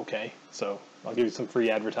 okay, so I'll give you some free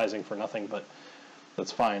advertising for nothing, but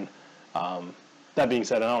that's fine. That being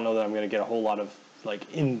said, I don't know that I'm going to get a whole lot of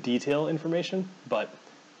like in detail information, but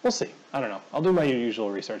we'll see. I don't know. I'll do my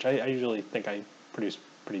usual research. I usually think I produce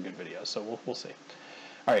pretty good videos, so we'll see.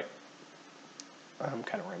 All right. I'm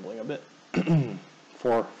kind of rambling a bit.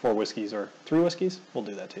 four whiskeys or 3 whiskeys. We'll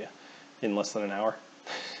do that to you in less than an hour.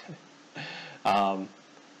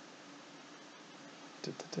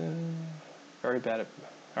 Very bad at...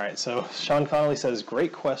 All right, so Sean Connolly says,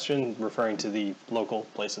 great question, referring to the local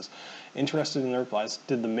places. Interested in the replies.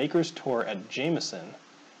 Did the Maker's Tour at Jameson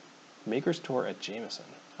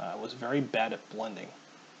was very bad at blending.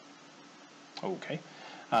 Okay.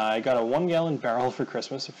 I got a 1-gallon barrel for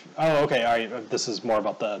Christmas. Oh, okay, all right, this is more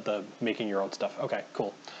about the making your own stuff. Okay,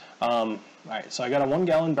 cool. All right, so I got a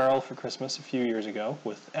 1-gallon barrel for Christmas a few years ago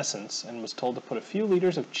with essence and was told to put a few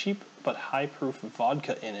liters of cheap but high-proof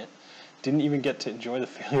vodka in it. Didn't even get to enjoy the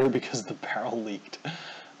failure because the barrel leaked.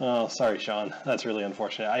 Oh, sorry, Sean. That's really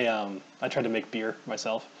unfortunate. I tried to make beer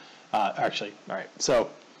myself. Actually, all right,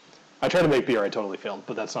 so I tried to make beer. I totally failed,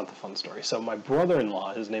 but that's not the fun story. So my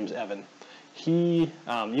brother-in-law, his name's Evan, he,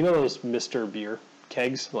 you know those Mr. Beer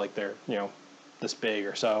kegs? Like they're, you know, this big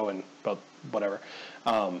or so and about whatever.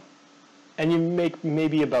 And you make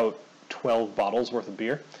maybe about 12 bottles worth of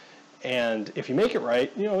beer. And if you make it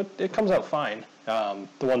right, you know, it comes out fine.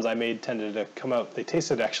 The ones I made tended to come out, they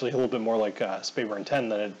tasted actually a little bit more like Speyburn 10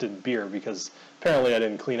 than it did beer because apparently I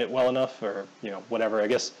didn't clean it well enough or, you know, whatever. I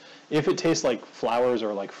guess if it tastes like flowers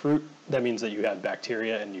or like fruit, that means that you had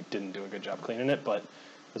bacteria and you didn't do a good job cleaning it. But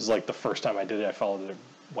this is like the first time I did it, I followed it,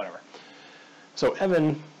 whatever. So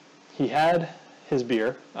Evan, he had his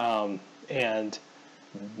beer, and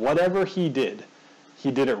whatever he did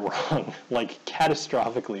it wrong, like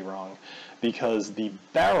catastrophically wrong, because the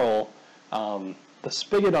barrel, the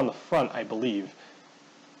spigot on the front, I believe,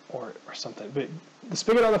 or something, but the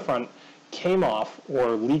spigot on the front came off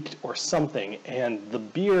or leaked or something, and the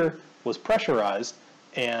beer was pressurized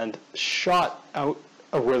and shot out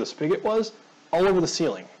of where the spigot was all over the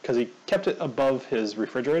ceiling, because he kept it above his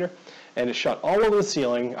refrigerator, and it shot all over the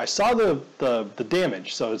ceiling. I saw the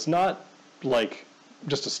damage, so it's not like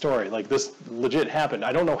just a story. Like, this legit happened.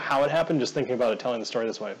 I don't know how it happened, just thinking about it, telling the story,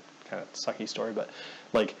 that's why kind of sucky story, but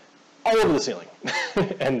like all over the ceiling.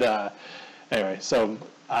 And anyway, so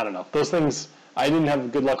I don't know. Those things, I didn't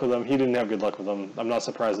have good luck with them. He didn't have good luck with them. I'm not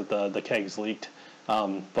surprised that the kegs leaked,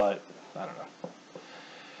 but I don't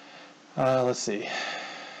know. Let's see.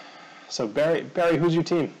 So Barry, who's your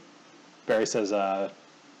team? Barry says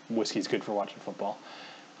whiskey's good for watching football.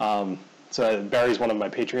 So Barry's one of my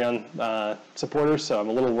Patreon supporters, so I'm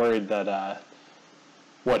a little worried that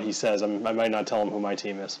what he says, I might not tell him who my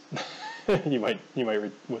team is. you might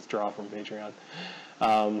withdraw from Patreon.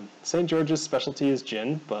 St. George's specialty is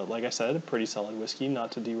gin, but like I said, a pretty solid whiskey.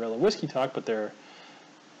 Not to derail a whiskey talk, but they're,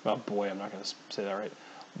 oh boy, I'm not going to say that right.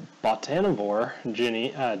 Botanivore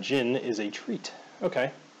gin is a treat.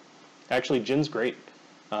 Okay. Actually, gin's great.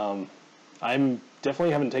 I'm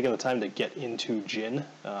definitely haven't taken the time to get into gin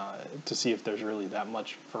to see if there's really that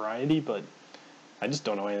much variety, but I just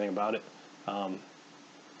don't know anything about it.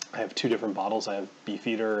 I have 2 different bottles. I have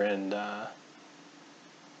Beefeater and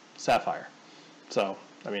Sapphire. So,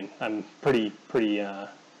 I mean, I'm pretty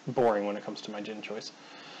boring when it comes to my gin choice.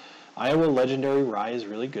 Iowa Legendary Rye is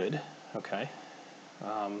really good. Okay.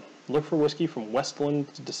 Look for whiskey from Westland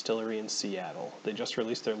Distillery in Seattle. They just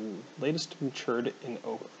released their latest matured in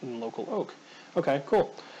local oak. Okay,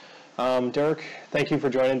 cool. Derek, thank you for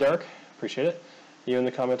joining, Derek. Appreciate it. You and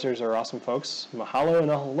the commenters are awesome folks. Mahalo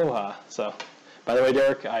and aloha. So, by the way,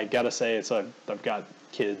 Derek, I gotta say, I've got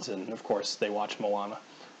kids, and of course they watch Moana,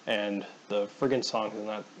 and the friggin' songs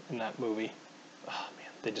in that movie, oh man,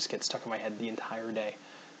 they just get stuck in my head the entire day.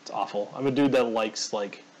 It's awful. I'm a dude that likes,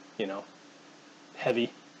 like, you know, heavy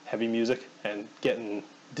music, and getting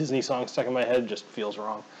Disney songs stuck in my head just feels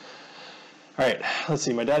wrong. All right, let's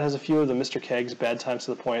see. My dad has a few of the Mr. Kegs, bad times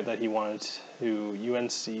to the point that he wanted to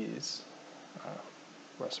UNC's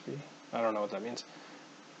recipe. I don't know what that means.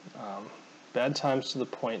 Bad times to the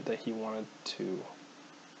point that he wanted to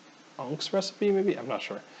Unc's recipe, maybe? I'm not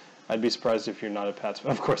sure. I'd be surprised if you're not a Pats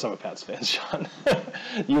fan. Of course I'm a Pats fan, Sean.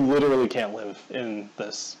 You literally can't live in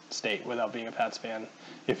this state without being a Pats fan.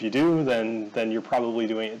 If you do, then you're probably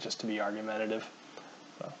doing it just to be argumentative.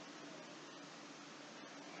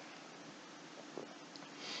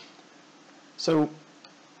 So,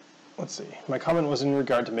 let's see. My comment was in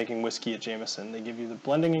regard to making whiskey at Jameson. They give you the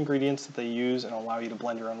blending ingredients that they use and allow you to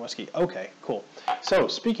blend your own whiskey. Okay, cool. So,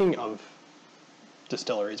 speaking of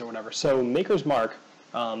distilleries or whatever, so Maker's Mark,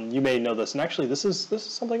 you may know this, and actually this is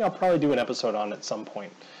something I'll probably do an episode on at some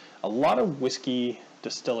point. A lot of whiskey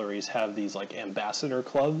distilleries have these like ambassador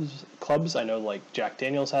clubs. I know like Jack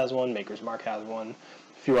Daniel's has one, Maker's Mark has one,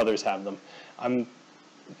 a few others have them. I'm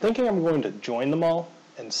thinking I'm going to join them all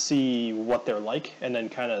and see what they're like, and then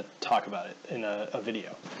kind of talk about it in a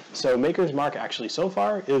video. So Maker's Mark actually so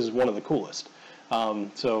far is one of the coolest.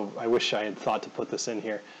 So I wish I had thought to put this in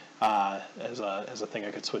here as a thing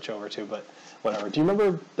I could switch over to, but whatever. Do you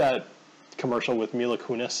remember that commercial with Mila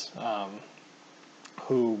Kunis,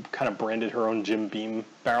 who kind of branded her own Jim Beam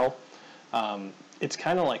barrel? It's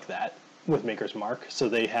kind of like that with Maker's Mark. So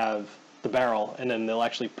they have the barrel, and then they'll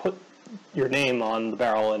actually put your name on the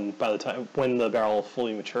barrel, and by the time when the barrel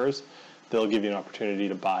fully matures, they'll give you an opportunity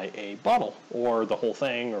to buy a bottle or the whole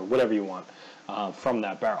thing or whatever you want from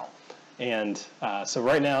that barrel. And so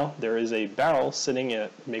right now there is a barrel sitting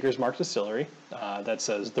at Maker's Mark Distillery that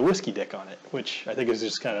says the Whiskey Dick on it, which I think is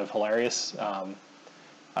just kind of hilarious. I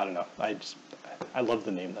don't know. I love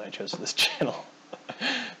the name that I chose for this channel.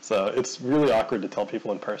 So it's really awkward to tell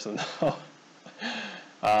people in person though.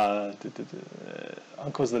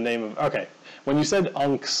 Unc was the name of... Okay, when you said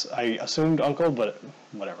Unks, I assumed Uncle, but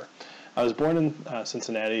whatever. I was born in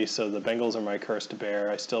Cincinnati, so the Bengals are my curse to bear.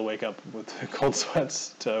 I still wake up with cold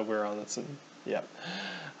sweats we're on to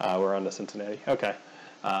Cincinnati. Okay.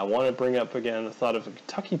 I want to bring up again the thought of a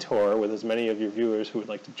Kentucky tour with as many of your viewers who would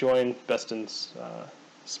like to join. Best in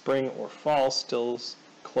spring or fall, stills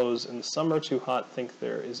close in the summer, too hot, think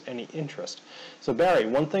there is any interest. So Barry,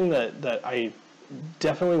 one thing that I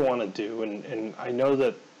definitely want to do, and I know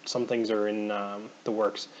that some things are in the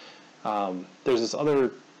works. There's this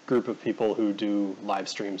other group of people who do live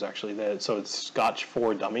streams, actually. So it's Scotch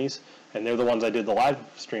for Dummies, and they're the ones I did the live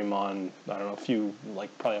stream on, I don't know,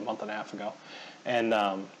 probably a month and a half ago. And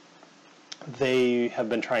they have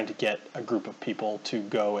been trying to get a group of people to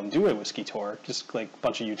go and do a whiskey tour, just like a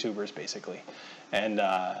bunch of YouTubers, basically. And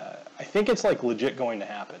I think it's like legit going to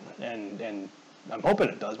happen, and I'm hoping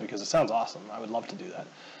it does because it sounds awesome. I would love to do that.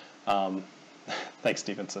 Thanks,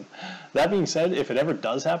 Stevenson. That being said, if it ever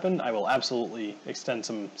does happen, I will absolutely extend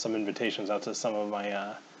some invitations out to some of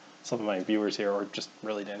my viewers here, or just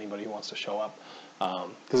really to anybody who wants to show up,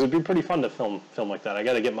 because it'd be pretty fun to film like that. I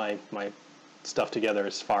got to get my stuff together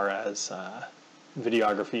as far as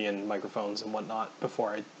videography and microphones and whatnot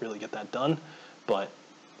before I really get that done. But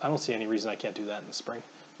I don't see any reason I can't do that in the spring.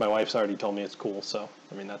 My wife's already told me it's cool, so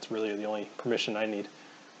I mean that's really the only permission I need.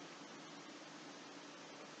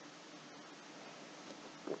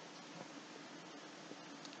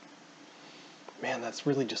 Man, that's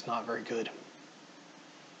really just not very good.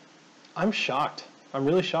 I'm shocked. I'm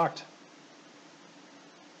really shocked.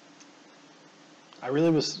 I really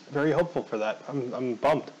was very hopeful for that. I'm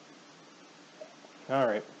bummed. All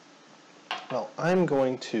right. Well, I'm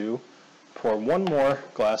going to pour one more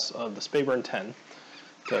glass of the Speyburn 10,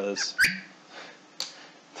 because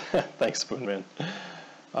thanks, Spoonman.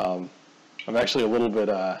 I'm actually a little bit.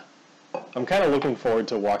 I'm kind of looking forward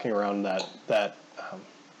to walking around that.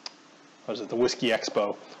 What is it? The Whiskey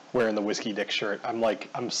Expo, wearing the Whiskey Dick shirt. I'm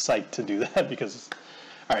psyched to do that because.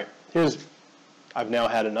 All right. I've now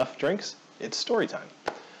had enough drinks. It's story time.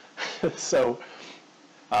 So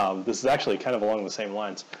this is actually kind of along the same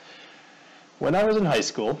lines. When I was in high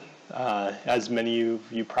school, as many of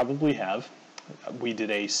you probably have, we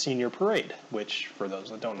did a senior parade, which, for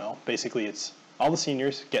those that don't know, basically it's all the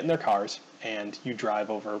seniors get in their cars and you drive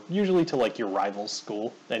over, usually to like your rival's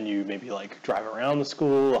school, and you maybe like drive around the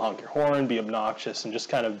school, honk your horn, be obnoxious, and just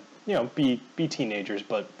kind of, be teenagers,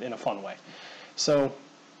 but in a fun way. So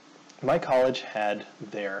my college had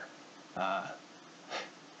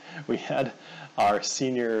we had our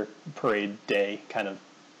senior parade day kind of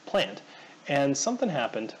planned. And something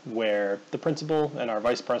happened where the principal and our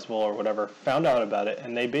vice principal or whatever found out about it,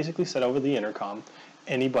 and they basically said over the intercom,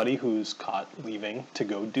 anybody who's caught leaving to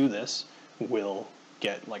go do this will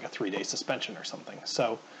get like a 3-day suspension or something.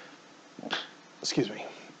 So, excuse me.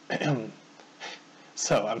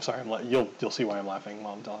 So, I'm sorry, you'll see why I'm laughing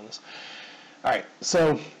while I'm telling this. All right,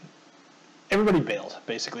 so everybody bailed,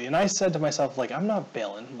 basically. And I said to myself, like, I'm not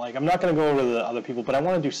bailing. Like, I'm not going to go over to the other people, but I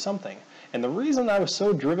want to do something. And the reason I was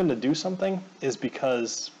so driven to do something is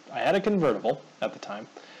because I had a convertible at the time,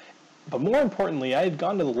 but more importantly, I had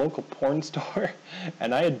gone to the local porn store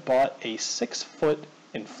and I had bought a 6-foot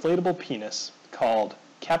inflatable penis called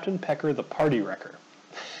Captain Pecker the Party Wrecker.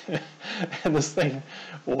 And this thing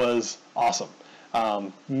was awesome.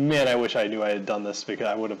 Man, I wish I knew I had done this, because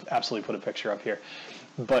I would have absolutely put a picture up here.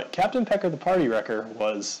 But Captain Pecker the Party Wrecker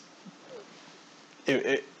was,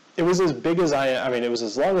 it was as big as I mean, it was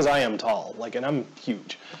as long as I am tall, like, and I'm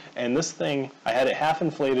huge. And this thing, I had it half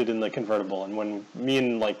inflated in the convertible, and when me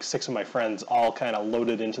and like 6 of my friends all kind of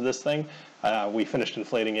loaded into this thing, we finished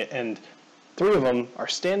inflating it, and 3 of them are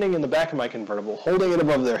standing in the back of my convertible, holding it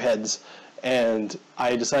above their heads, and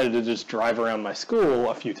I decided to just drive around my school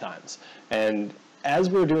a few times. And as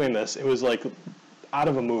we were doing this, it was like out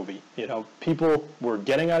of a movie. You know, people were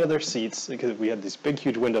getting out of their seats, because we had these big,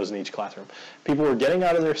 huge windows in each classroom. People were getting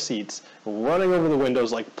out of their seats, running over the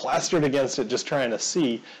windows, like plastered against it, just trying to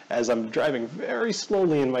see, as I'm driving very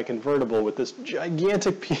slowly in my convertible with this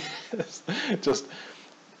gigantic penis just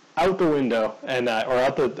out the window, and or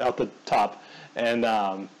out the top. And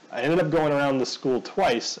I ended up going around the school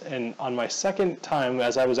twice, and on my second time,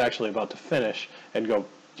 as I was actually about to finish and go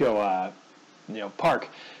park,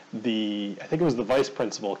 I think it was the vice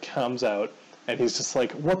principal, comes out, and he's just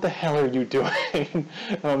like, "What the hell are you doing?"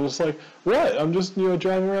 And I'm just like, "What? I'm just,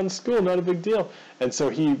 driving around the school, not a big deal." And so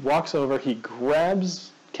he walks over, he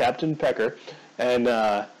grabs Captain Pecker, and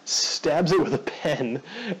stabs it with a pen,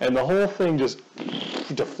 and the whole thing just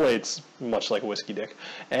deflates, much like a whiskey dick,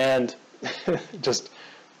 and just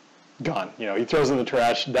gone. He throws it in the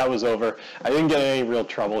trash. That was over. I didn't get in any real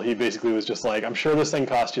trouble. He basically was just like, "I'm sure this thing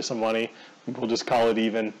cost you some money. We'll just call it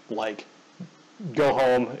even. Like, go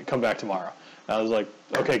home, come back tomorrow." And I was like,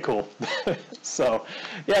 "Okay, cool." So,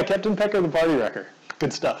 yeah, Captain Pecker the Party Wrecker.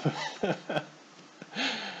 Good stuff.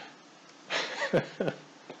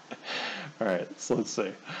 All right, so let's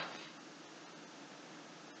see.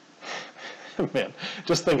 Man,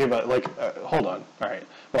 just thinking about, like, hold on. All right.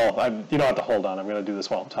 Well, you don't have to hold on. I'm going to do this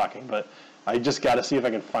while I'm talking, but I just got to see if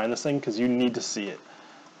I can find this thing, because you need to see it.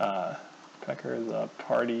 Pecker the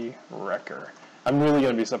Party Wrecker. I'm really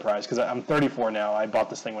going to be surprised, because I'm 34 now. I bought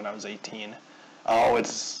this thing when I was 18. Oh,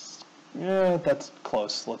 that's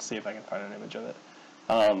close. Let's see if I can find an image of it.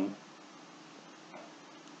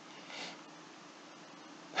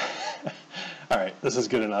 All right, this is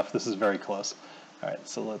good enough. This is very close. All right,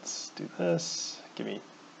 so let's do this. Give me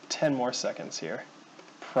 10 more seconds here.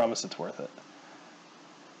 Promise it's worth it.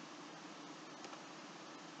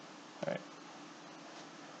 All right.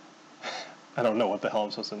 I don't know what the hell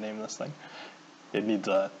I'm supposed to name this thing. It needs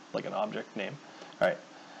like an object name. All right.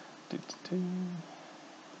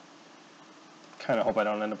 Kind of hope I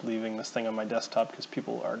don't end up leaving this thing on my desktop, because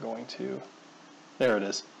people are going to. There it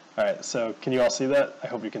is. All right, so can you all see that? I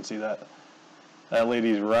hope you can see that. That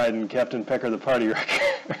lady's riding Captain Pecker the Party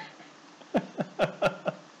Wrecker.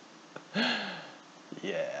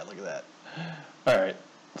 Yeah, look at that. All right.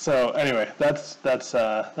 So anyway, that's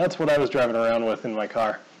what I was driving around with in my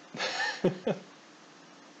car.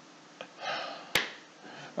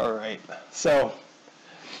 All right. So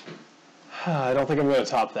I don't think I'm going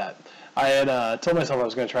to top that. I had told myself I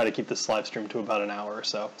was going to try to keep this live stream to about an hour or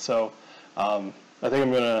so. So I think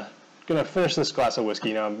I'm going to finish this glass of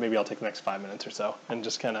whiskey. Maybe I'll take the next 5 minutes or so and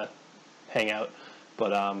just kind of hang out.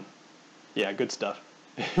 But yeah, good stuff.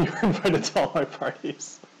 You're invited to all my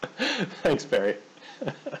parties. Thanks, Barry.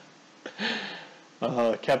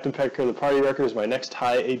 Captain Pecker the Party Wrecker is my next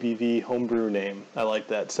high ABV homebrew name. I like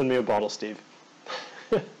that. Send me a bottle, Steve.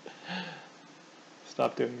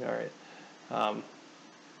 Stop doing it. All right.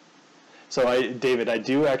 So David, I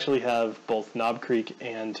do actually have both Knob Creek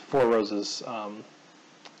and Four Roses.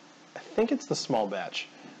 I think it's the small batch.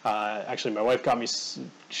 Actually, my wife got me.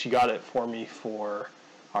 She got it for me for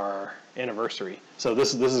our anniversary. So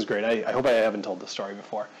this is great. I hope I haven't told this story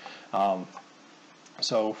before.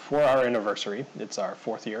 So for our anniversary, it's our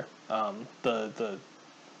 4th year. The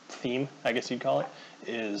theme, I guess you'd call it,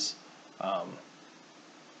 is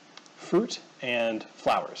fruit and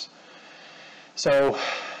flowers. So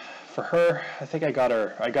for her, I think I got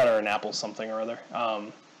her an apple something or other.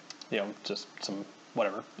 Just some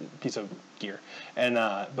whatever piece of gear. And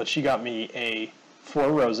but she got me a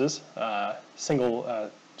Four Roses single.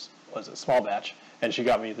 Was it small batch? And she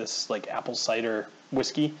got me this like apple cider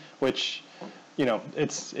whiskey, which,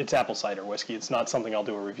 it's apple cider whiskey. It's not something I'll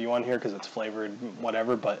do a review on here because it's flavored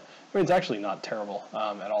whatever, but I mean, it's actually not terrible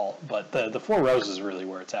at all. But the Four Roses is really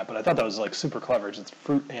where it's at. But I thought that was like super clever. It's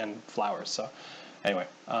fruit and flowers. So anyway,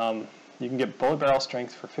 you can get Bullet Barrel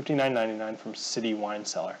Strength for $59.99 from City Wine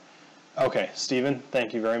Cellar. Okay, Steven,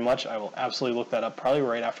 thank you very much. I will absolutely look that up probably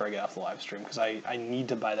right after I get off the live stream because I need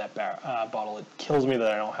to buy that bottle. It kills me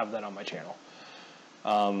that I don't have that on my channel.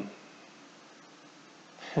 All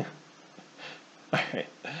right,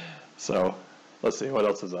 so let's see what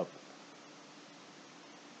else is up.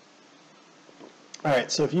 All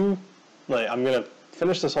right, so if you, I'm going to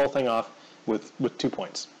finish this whole thing off with 2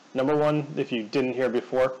 points. Number one, if you didn't hear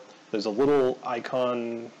before, there's a little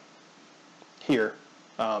icon here.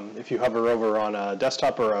 If you hover over on a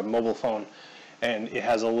desktop or a mobile phone, and it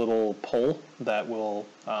has a little poll that will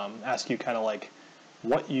ask you kind of like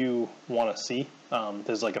what you want to see.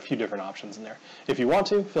 There's like a few different options in there. If you want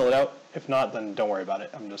to, fill it out. If not, then don't worry about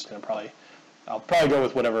it. I'm just going to I'll probably go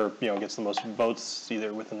with whatever gets the most votes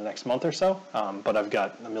either within the next month or so. But I've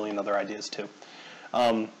got a million other ideas too.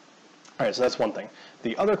 All right, so that's one thing.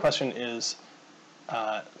 The other question is,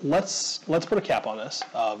 let's put a cap on this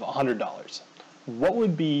of $100. What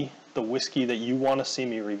would be the whiskey that you want to see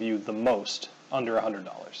me review the most under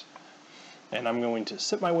 $100? And I'm going to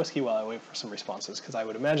sip my whiskey while I wait for some responses, because I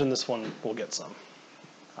would imagine this one will get some.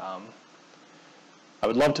 I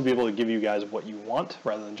would love to be able to give you guys what you want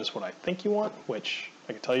rather than just what I think you want, which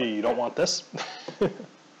I can tell you don't want this.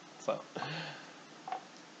 So.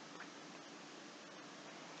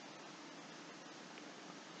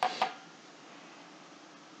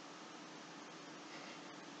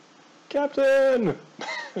 Captain!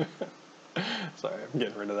 Sorry, I'm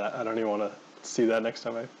getting rid of that. I don't even want to see that next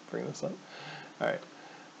time I bring this up. All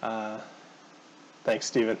right. Thanks,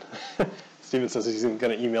 Steven. Steven says he's going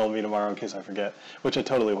to email me tomorrow in case I forget, which I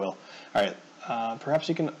totally will. All right. Perhaps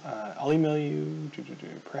you can, I'll email you.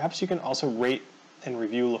 Perhaps you can also rate and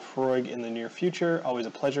review Laphroaig in the near future. Always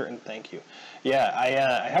a pleasure, and thank you. Yeah,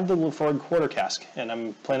 I have the Laphroaig quarter cask, and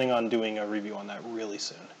I'm planning on doing a review on that really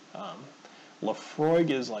soon.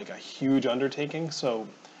 Laphroaig is like a huge undertaking, so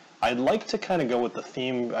I'd like to kind of go with the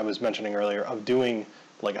theme I was mentioning earlier of doing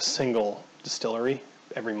like a single distillery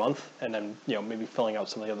every month, and then maybe filling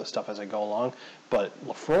out some of the other stuff as I go along. But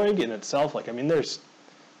Laphroaig in itself, like, I mean, there's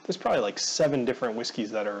probably like 7 different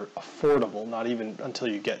whiskeys that are affordable, not even until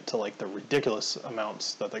you get to like the ridiculous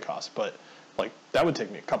amounts that they cost, but like that would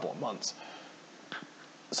take me a couple of months.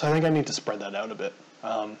 So I think I need to spread that out a bit.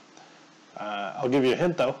 I'll give you a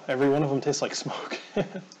hint though, every one of them tastes like smoke.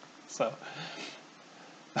 So,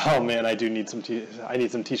 oh man, I do need some I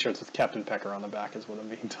need some t-shirts with Captain Pecker on the back is what I'm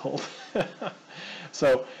being told.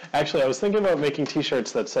 So actually I was thinking about making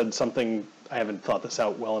t-shirts that said something, I haven't thought this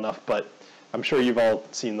out well enough, but I'm sure you've all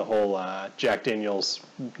seen the whole Jack Daniel's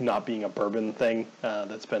not being a bourbon thing.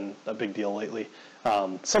 That's been a big deal lately.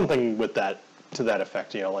 Something with that, to that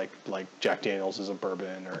effect, like Jack Daniel's is a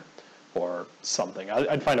bourbon or something.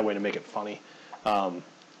 I'd find a way to make it funny.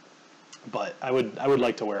 But I would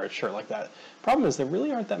like to wear a shirt like that. Problem is there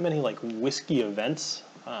really aren't that many like whiskey events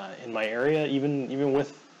in my area, even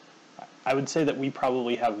with, I would say that we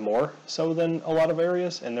probably have more so than a lot of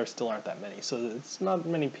areas, and there still aren't that many. So it's not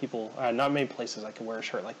many people, not many places I can wear a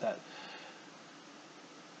shirt like that.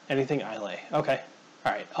 Anything Islay. Okay.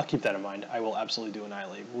 All right. I'll keep that in mind. I will absolutely do an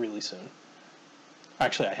Islay really soon.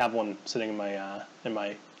 Actually, I have one sitting in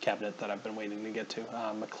my cabinet that I've been waiting to get to.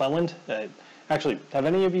 McClelland. Actually, have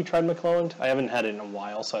any of you tried McClelland? I haven't had it in a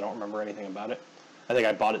while, so I don't remember anything about it. I think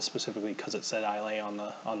I bought it specifically because it said Islay on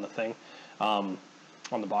the thing. On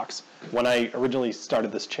the box. When I originally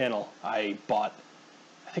started this channel, I bought,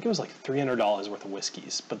 I think it was like $300 worth of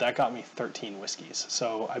whiskeys, but that got me 13 whiskeys.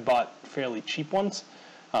 So I bought fairly cheap ones.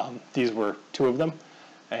 These were 2 of them,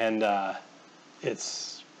 and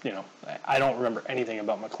it's, I don't remember anything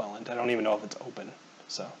about McClelland. I don't even know if it's open.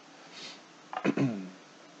 So,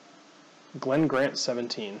 Glen Grant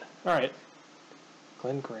 17. All right,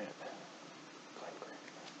 Glen Grant.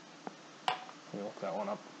 Let me look that one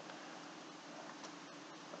up.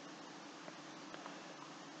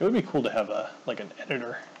 It would be cool to have like an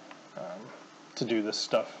editor to do this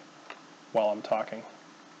stuff while I'm talking.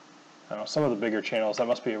 I don't know, some of the bigger channels, that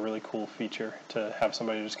must be a really cool feature to have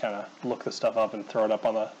somebody just kind of look the stuff up and throw it up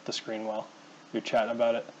on the screen while you're chatting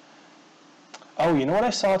about it. Oh, you know what I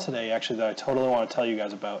saw today, actually, that I totally want to tell you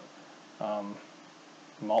guys about?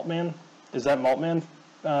 Maltman? Is that Maltman,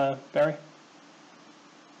 Barry?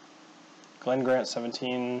 Glen Grant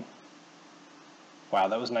 17. Wow,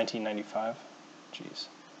 that was 1995. Jeez.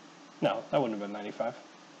 No, that wouldn't have been 95.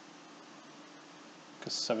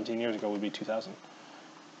 Because 17 years ago would be 2000.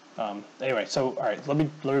 Anyway, so all right, let me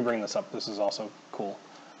bring this up. This is also cool.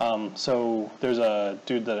 So there's a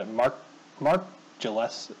dude that Mark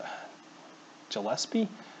Gillespie.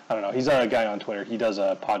 I don't know. He's a guy on Twitter. He does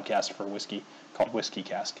a podcast for whiskey called Whiskey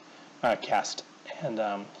Cast,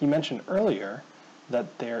 and he mentioned earlier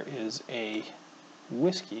that there is a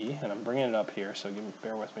whiskey, and I'm bringing it up here, so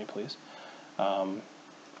bear with me, please. I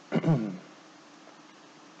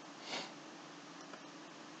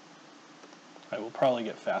will probably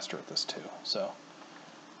get faster at this too, so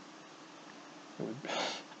it would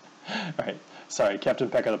alright, sorry, Captain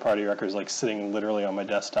Peck of the Party Wrecker is like sitting literally on my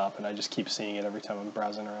desktop, and I just keep seeing it every time I'm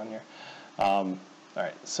browsing around here.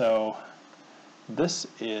 Alright, so this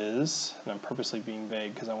is, and I'm purposely being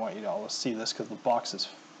vague because I want you to all see this because the box is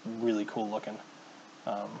really cool looking.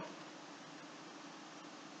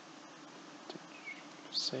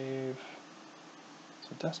 Save.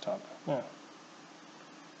 It's a desktop. Yeah.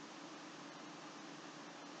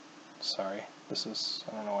 Sorry, this is,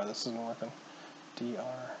 I don't know why this isn't working.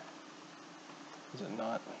 DR. Is it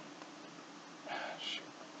not? Shoot.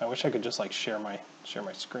 I wish I could just like share my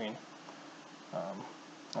screen. I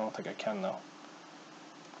don't think I can though.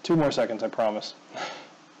 2 more seconds, I promise.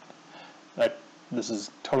 This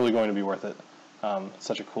is totally going to be worth it.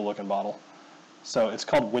 Such a cool looking bottle. So it's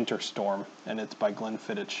called Winter Storm, and it's by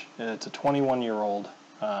Glenfiddich. It's a 21-year-old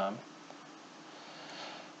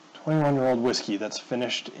whiskey that's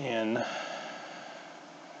finished in.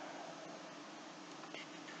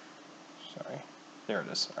 Sorry, there it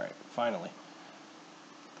is. All right, finally.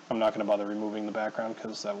 I'm not going to bother removing the background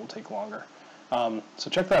because that will take longer. So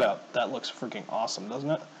check that out. That looks freaking awesome, doesn't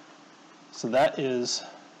it? So that is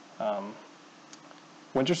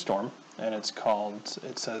Winter Storm, and it's called,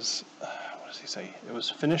 it says, what does he say? It was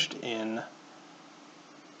finished in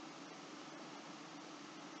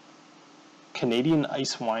Canadian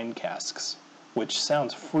ice wine casks, which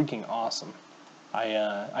sounds freaking awesome.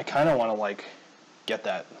 I kind of want to like get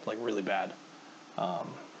that like really bad. I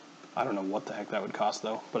don't know what the heck that would cost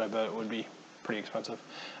though, but I bet it would be pretty expensive.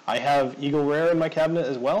 I have Eagle Rare in my cabinet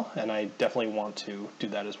as well, and I definitely want to do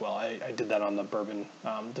that as well. I did that on the bourbon,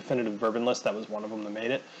 definitive bourbon list. That was one of them that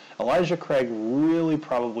made it. Elijah Craig really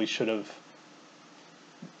probably should have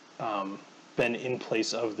been in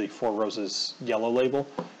place of the Four Roses yellow label.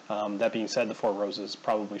 That being said, the Four Roses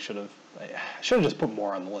probably should have just put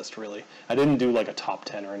more on the list, really. I didn't do like a top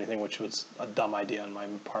 10 or anything, which was a dumb idea on my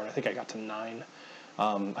part. I think I got to 9.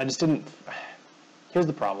 I just didn't. Here's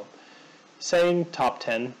the problem. Saying top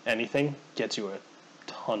 10 anything gets you a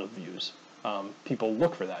ton of views. People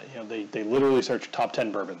look for that. You know, they literally search top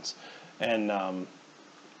 10 bourbons, and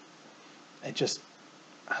it just,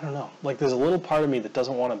 I don't know. Like, there's a little part of me that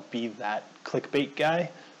doesn't want to be that clickbait guy,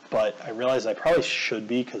 but I realize I probably should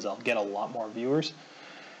be because I'll get a lot more viewers.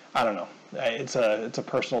 I don't know. It's a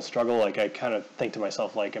personal struggle. Like, I kind of think to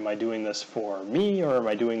myself, like, am I doing this for me, or am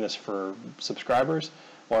I doing this for subscribers?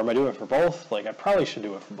 Or am I doing it for both? Like, I probably should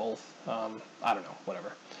do it for both. I don't know,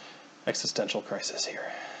 whatever. Existential crisis here.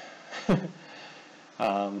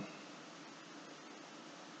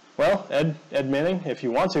 Well, Ed Manning, if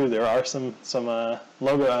you want to, there are some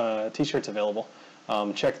logo t-shirts available.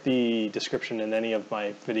 Check the description in any of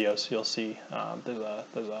my videos. You'll see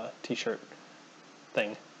there's a t-shirt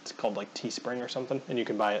thing. It's called like Teespring or something, and you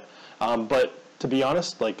can buy it. But to be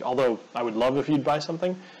honest, like, although I would love if you'd buy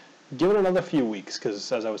something, give it another few weeks,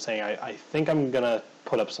 because as I was saying, I think I'm going to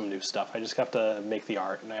put up some new stuff. I just have to make the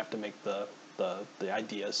art, and I have to make the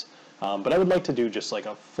ideas. But I would like to do just like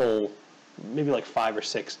a full, maybe like 5 or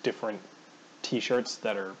 6 different t-shirts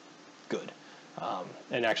that are good,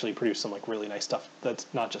 and actually produce some like really nice stuff that's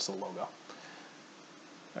not just a logo.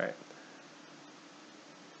 All right.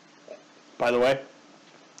 By the way,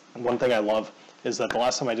 one thing I love is that the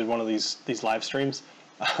last time I did one of these live streams,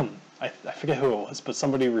 I forget who it was, but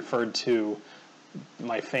somebody referred to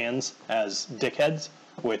my fans as dickheads,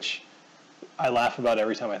 which I laugh about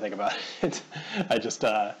every time I think about it. I just,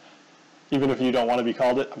 even if you don't want to be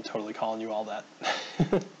called it, I'm totally calling you all that.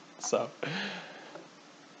 So,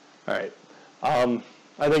 all right.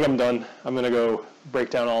 I think I'm done. I'm going to go break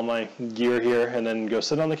down all my gear here and then go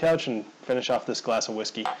sit on the couch and finish off this glass of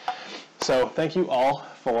whiskey. So thank you all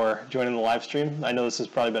for joining the live stream. I know this has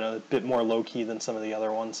probably been a bit more low-key than some of the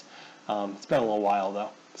other ones. It's been a little while though.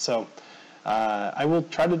 So I will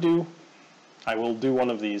do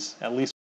one of these at least